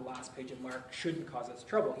have the last page of Mark shouldn't cause us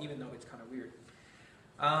trouble, even though it's kind of weird.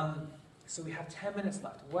 So we have 10 minutes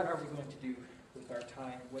left. What are we going to do with our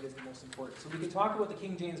time? What is the most important? So we can talk about the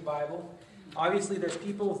King James Bible. Obviously, there's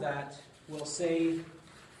people that will say,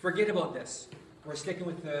 forget about this. We're sticking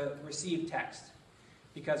with the received text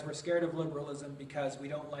because we're scared of liberalism, because we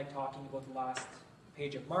don't like talking about the last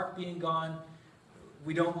page of Mark being gone.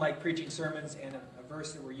 We don't like preaching sermons and a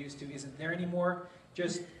verse that we're used to isn't there anymore.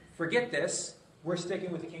 Just forget this. We're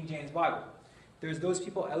sticking with the King James Bible. There's those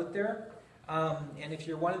people out there. And if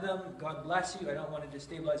you're one of them, God bless you. I don't want to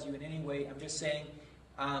destabilize you in any way. I'm just saying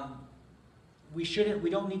we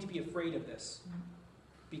don't need to be afraid of this,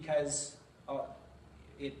 because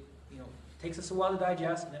it takes us a while to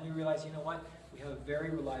digest, and then we realize, you know what? We have a very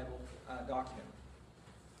reliable document.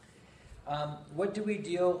 What do we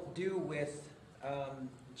do with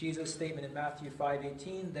Jesus' statement in Matthew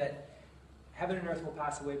 5:18 that heaven and earth will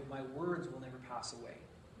pass away, but my words will never pass away?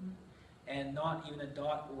 And not even a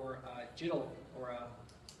dot or a jittle or a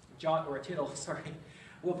jot or a tittle,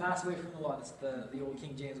 will pass away from the law. That's the old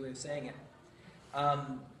King James way of saying it.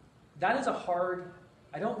 That is a hard...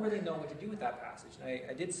 I don't really know what to do with that passage.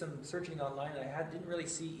 I did some searching online, and I didn't really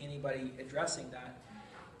see anybody addressing that.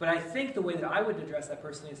 But I think the way that I would address that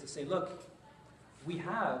personally is to say, look, we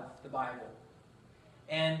have the Bible.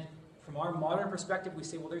 And from our modern perspective, we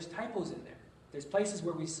say, well, there's typos in there. There's places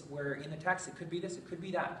where in the text it could be this, it could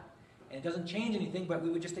be that. And it doesn't change anything, but we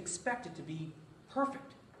would just expect it to be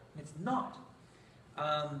perfect. And it's not.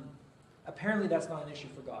 Apparently that's not an issue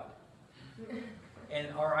for God. And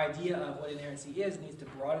our idea of what inerrancy is needs to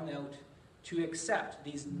broaden out to accept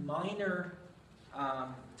these minor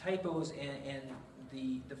typos and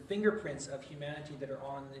the fingerprints of humanity that are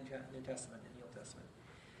on the New Testament and the Old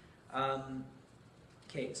Testament.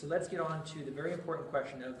 Okay, so let's get on to the very important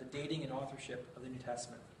question of the dating and authorship of the New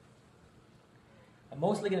Testament. I'm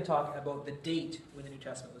mostly going to talk about the date when the New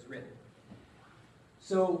Testament was written.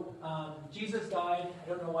 So, Jesus died, I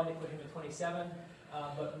don't know why they put him at 27,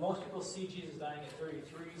 but most people see Jesus dying at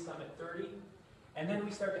 33, some at 30. And then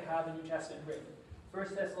we start to have the New Testament written.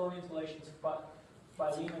 1 Thessalonians, Galatians,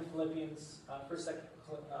 Philemon, Philippians, 1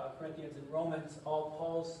 Corinthians, and Romans, all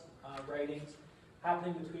Paul's writings,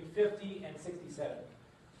 happening between 50 and 67.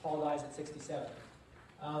 Paul dies at 67.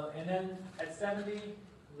 And then at 70,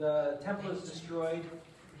 the temple is destroyed,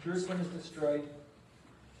 Jerusalem is destroyed,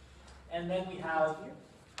 and then we have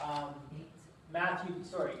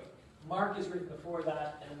Mark is written before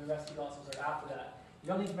that, and then the rest of the Gospels are after that. You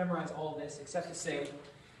don't need to memorize all of this, except to say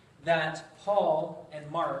that Paul and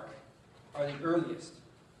Mark are the earliest,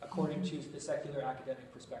 according to the secular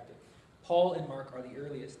academic perspective. Paul and Mark are the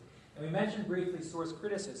earliest. And we mentioned briefly source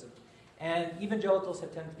criticism. And evangelicals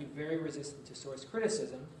have tended to be very resistant to source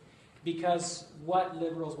criticism, because what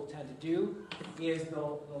liberals will tend to do is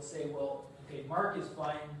they'll say, well, okay, Mark is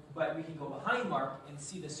fine, but we can go behind Mark and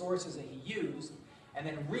see the sources that he used, and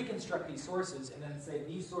then reconstruct these sources, and then say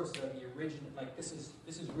these sources are the original, like this is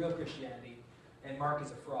real Christianity, and Mark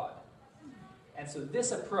is a fraud. And so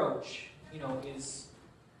this approach, is,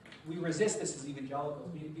 we resist this as evangelicals,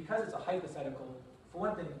 because it's a hypothetical. For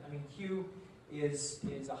one thing, Q is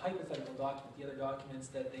a hypothetical document. The other documents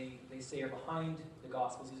that they say are behind the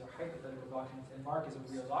Gospels, these are hypothetical documents, and Mark is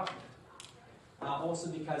a real document. also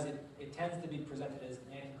because it tends to be presented as an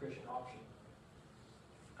anti-Christian option.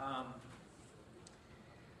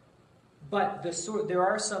 But there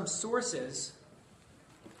are some sources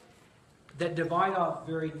that divide off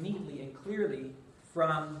very neatly and clearly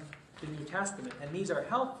from the New Testament. And these are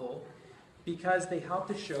helpful because they help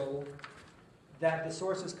to show that the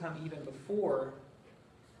sources come even before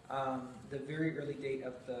the very early date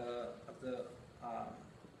of the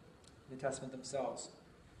New Testament themselves.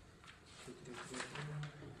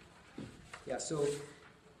 Yeah, so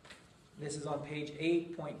this is on page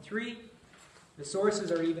 8.3. The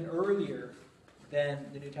sources are even earlier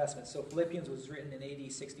than the New Testament. So Philippians was written in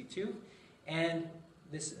AD 62, and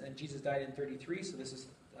Jesus died in 33, so this is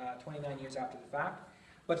 29 years after the fact.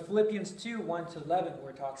 But Philippians 2, 1-11,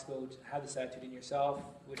 where it talks about have this attitude in yourself,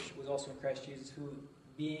 which was also in Christ Jesus, who,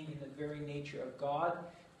 being in the very nature of God,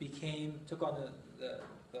 took on the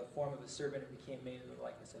form of a servant and became made in the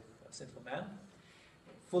likeness of a sinful man.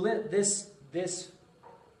 This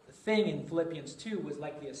thing in Philippians 2 was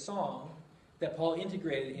likely a song that Paul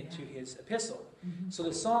integrated into his epistle. Mm-hmm. So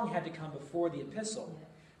the song had to come before the epistle.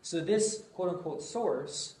 So this quote-unquote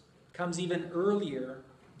source comes even earlier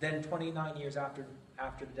than 29 years after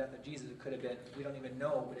the death of Jesus. It could have been, we don't even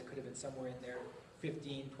know, but it could have been somewhere in there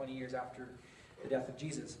 15, 20 years after the death of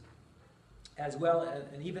Jesus. As well,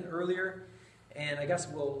 and even earlier, and I guess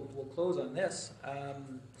we'll close on this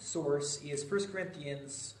source, is 1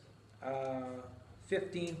 Corinthians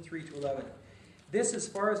 15, 3-11. This, as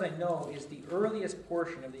far as I know, is the earliest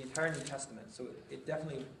portion of the entire New Testament, so it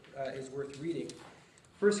definitely is worth reading.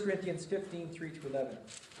 1 Corinthians 15, 3-11.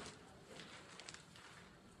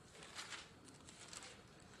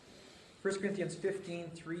 First Corinthians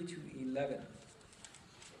 15, 3-11.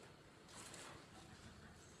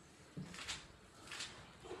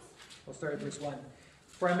 We'll start at verse 1.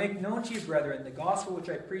 For I make known to you, brethren, the gospel which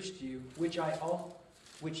I preached to you, which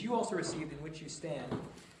you also received, in which you stand,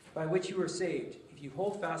 by which you were saved, if you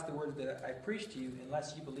hold fast the word that I preached to you,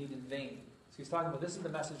 unless you believed in vain. So he's talking about, this is the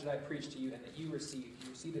message that I preached to you and that you received. You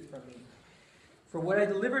received it from me. For what I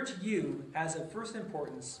delivered to you as of first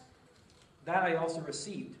importance, that I also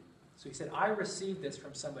received. So he said, I received this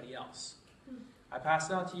from somebody else. I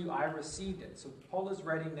passed it on to you, I received it. So Paul is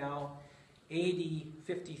writing now AD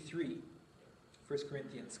 53. 1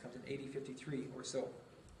 Corinthians comes in AD 53 or so.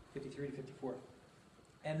 53 to 54.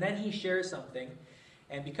 And then he shares something.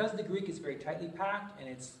 And because the Greek is very tightly packed, and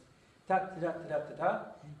it's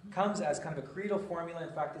comes as kind of a creedal formula.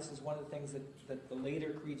 In fact, this is one of the things that the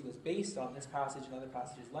later creeds was based on, this passage and other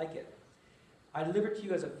passages like it. I delivered to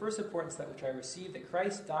you as of first importance that which I received, that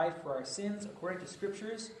Christ died for our sins according to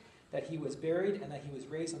Scriptures, that he was buried, and that he was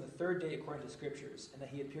raised on the third day according to Scriptures, and that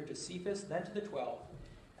he appeared to Cephas, then to the 12.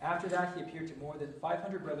 After that he appeared to more than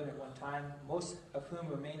 500 brethren at one time, most of whom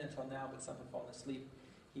remain until now, but some have fallen asleep.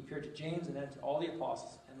 He appeared to James, and then to all the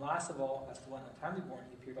apostles. And last of all, as to one untimely born,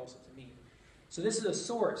 he appeared also to me. So this is a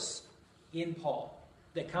source in Paul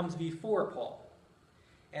that comes before Paul.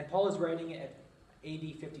 And Paul is writing at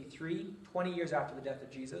AD 53, 20 years after the death of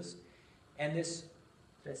Jesus. And this,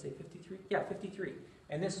 did I say 53? Yeah, 53.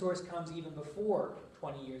 And this source comes even before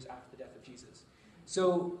 20 years after the death of Jesus.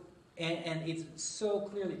 So, and it's so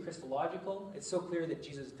clearly Christological, it's so clear that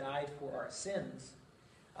Jesus died for our sins,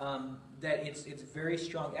 that it's very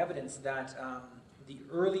strong evidence that the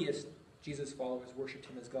earliest Jesus followers worshipped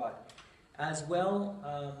him as God. As well,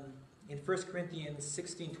 in 1 Corinthians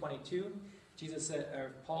 16:22,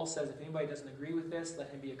 Paul says, if anybody doesn't agree with this, let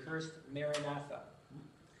him be accursed. Maranatha.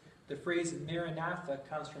 The phrase Maranatha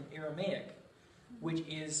comes from Aramaic, which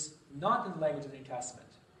is not in the language of the New Testament.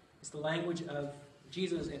 It's the language of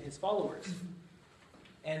Jesus and his followers.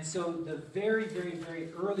 And so the very, very, very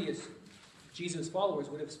earliest Jesus followers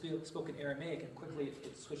would have spoken Aramaic, and quickly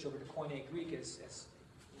it switched over to Koine Greek as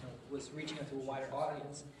was reaching out to a wider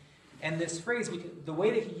audience. And this phrase, the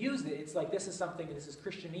way that he used it, it's like this is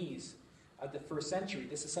Christianese of the first century.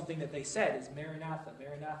 This is something that they said is Maranatha,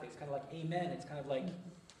 Maranatha. It's kind of like amen. It's kind of like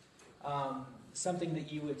something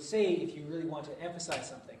that you would say if you really want to emphasize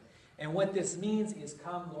something. And what this means is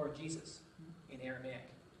come Lord Jesus in Aramaic.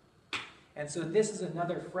 And so this is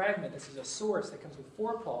another fragment. This is a source that comes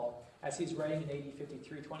before Paul as he's writing in AD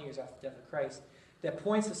 53, 20 years after the death of Christ, that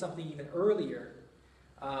points to something even earlier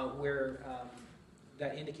where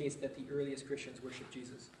that indicates that the earliest Christians worshiped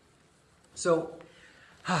Jesus. So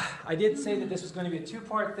I did say that this was going to be a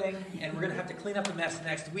two-part thing, and we're going to have to clean up the mess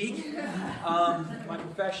next week. My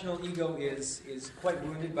professional ego is quite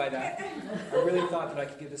wounded by that. I really thought that I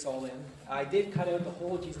could get this all in. I did cut out the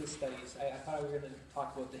whole Jesus studies. I thought we were going to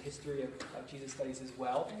talk about the history of Jesus studies as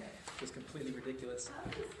well. It was completely ridiculous. How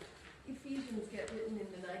does Ephesians get written in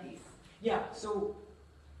the 90s? Yeah, so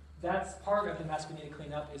that's part of the mess we need to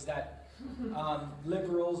clean up, is that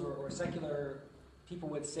liberals or secular people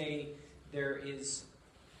would say there is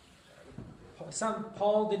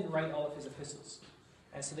Paul didn't write all of his epistles.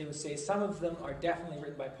 And so they would say some of them are definitely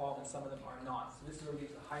written by Paul and some of them are not. So this is where we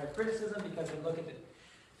get the higher criticism, because they look at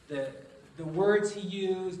the words he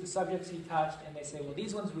used, the subjects he touched, and they say, well,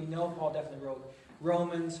 these ones we know Paul definitely wrote.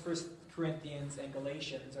 Romans, 1 Corinthians, and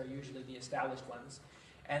Galatians are usually the established ones.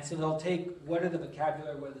 And so they'll take what are the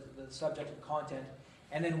vocabulary, what are the subject and content,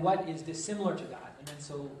 and then what is dissimilar to that. And then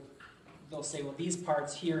so they'll say, well, these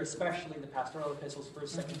parts here, especially the pastoral epistles,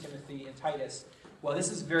 1st, 2nd Timothy, and Titus, well,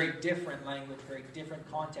 this is very different language, very different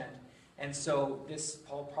content, and so this,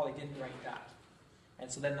 Paul probably didn't write that. And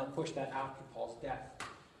so then they'll push that after Paul's death.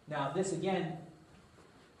 Now, this again,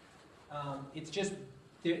 it's just,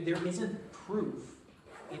 there isn't proof.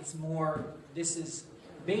 It's more, this is,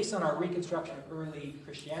 based on our reconstruction of early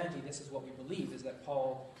Christianity, this is what we believe, is that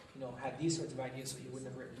Paul, had these sorts of ideas, so he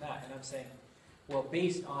wouldn't have written that. And I'm saying, well,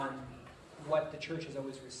 based on what the church has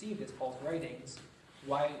always received as Paul's writings,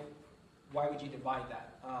 why would you divide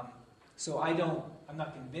that? So I'm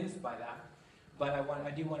not convinced by that, but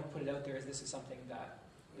I do want to put it out there as this is something that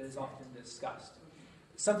is often discussed.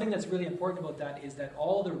 Something that's really important about that is that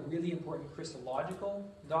all the really important Christological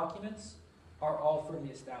documents are all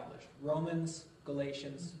firmly established. Romans,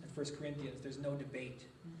 Galatians, and 1 Corinthians, there's no debate.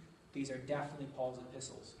 These are definitely Paul's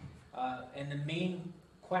epistles. And the main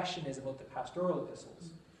question is about the pastoral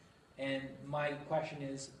epistles. And my question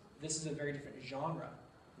is, this is a very different genre.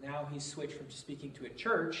 Now he's switched from speaking to a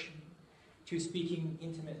church to speaking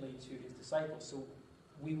intimately to his disciples. So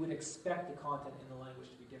we would expect the content and the language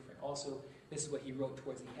to be different. Also, this is what he wrote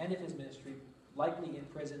towards the end of his ministry, likely in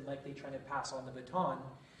prison, likely trying to pass on the baton.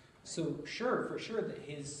 So for sure that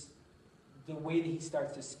the way that he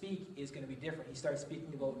starts to speak is going to be different. He starts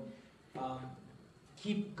speaking about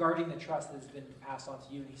keep guarding the trust that has been passed on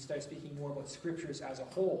to you. And he starts speaking more about scriptures as a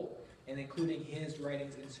whole, and including his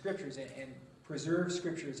writings in scriptures, and preserve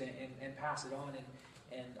scriptures and pass it on.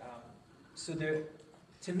 So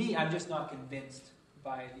to me, I'm just not convinced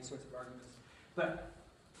by these sorts of arguments. But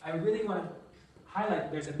I really want to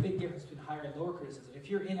highlight there's a big difference between higher and lower criticism. If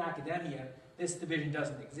you're in academia, this division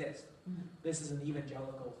doesn't exist. This is an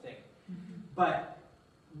evangelical thing. But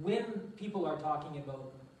when people are talking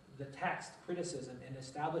about the text criticism and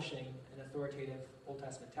establishing an authoritative Old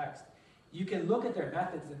Testament text, you can look at their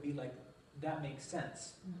methods and be like, that makes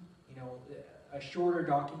sense. A shorter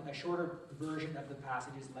document, a shorter version of the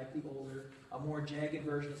passage is likely older. A more jagged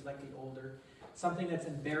version is likely older. Something that's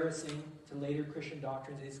embarrassing to later Christian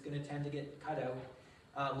doctrines is going to tend to get cut out.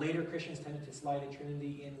 Later Christians tended to slide a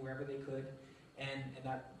Trinity in wherever they could, and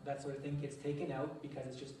that sort of thing gets taken out because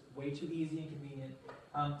it's just way too easy and convenient.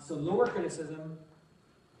 So lower criticism,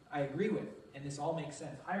 I agree with, and this all makes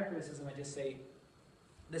sense. Higher criticism, I just say,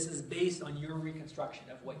 this is based on your reconstruction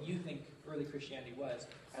of what you think early Christianity was,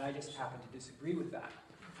 and I just happen to disagree with that.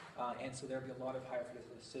 And so there'll be a lot of higher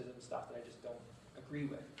criticism stuff that I just don't agree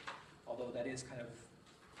with, although that is kind of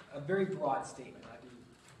a very broad statement. I do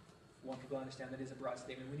want people to understand that is a broad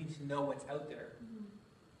statement. We need to know what's out there.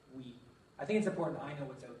 I think it's important that I know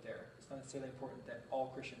what's out there. It's not necessarily important that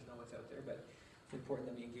all Christians know what's out there, but it's important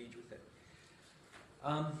that we engage with it.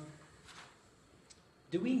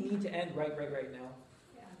 Do we need to end right now?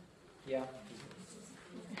 Yeah.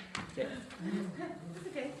 Okay. It's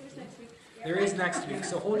okay, there's next week. There is next week,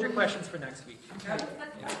 so hold your questions for next week. Yeah. So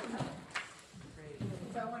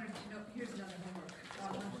I wanted to know, here's another homework. I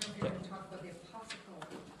wanted to know if you're going to talk about the apocryphal.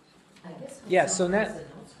 Yeah, so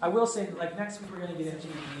I will say, next week we're going to get into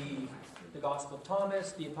the Gospel of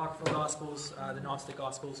Thomas, the Apocryphal Gospels, the Gnostic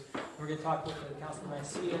Gospels. We're going to talk about the Council of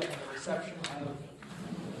Nicaea and the reception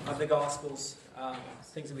of the Gospels,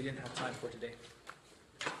 things that we didn't have time for today.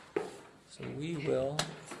 So we will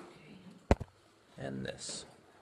end this.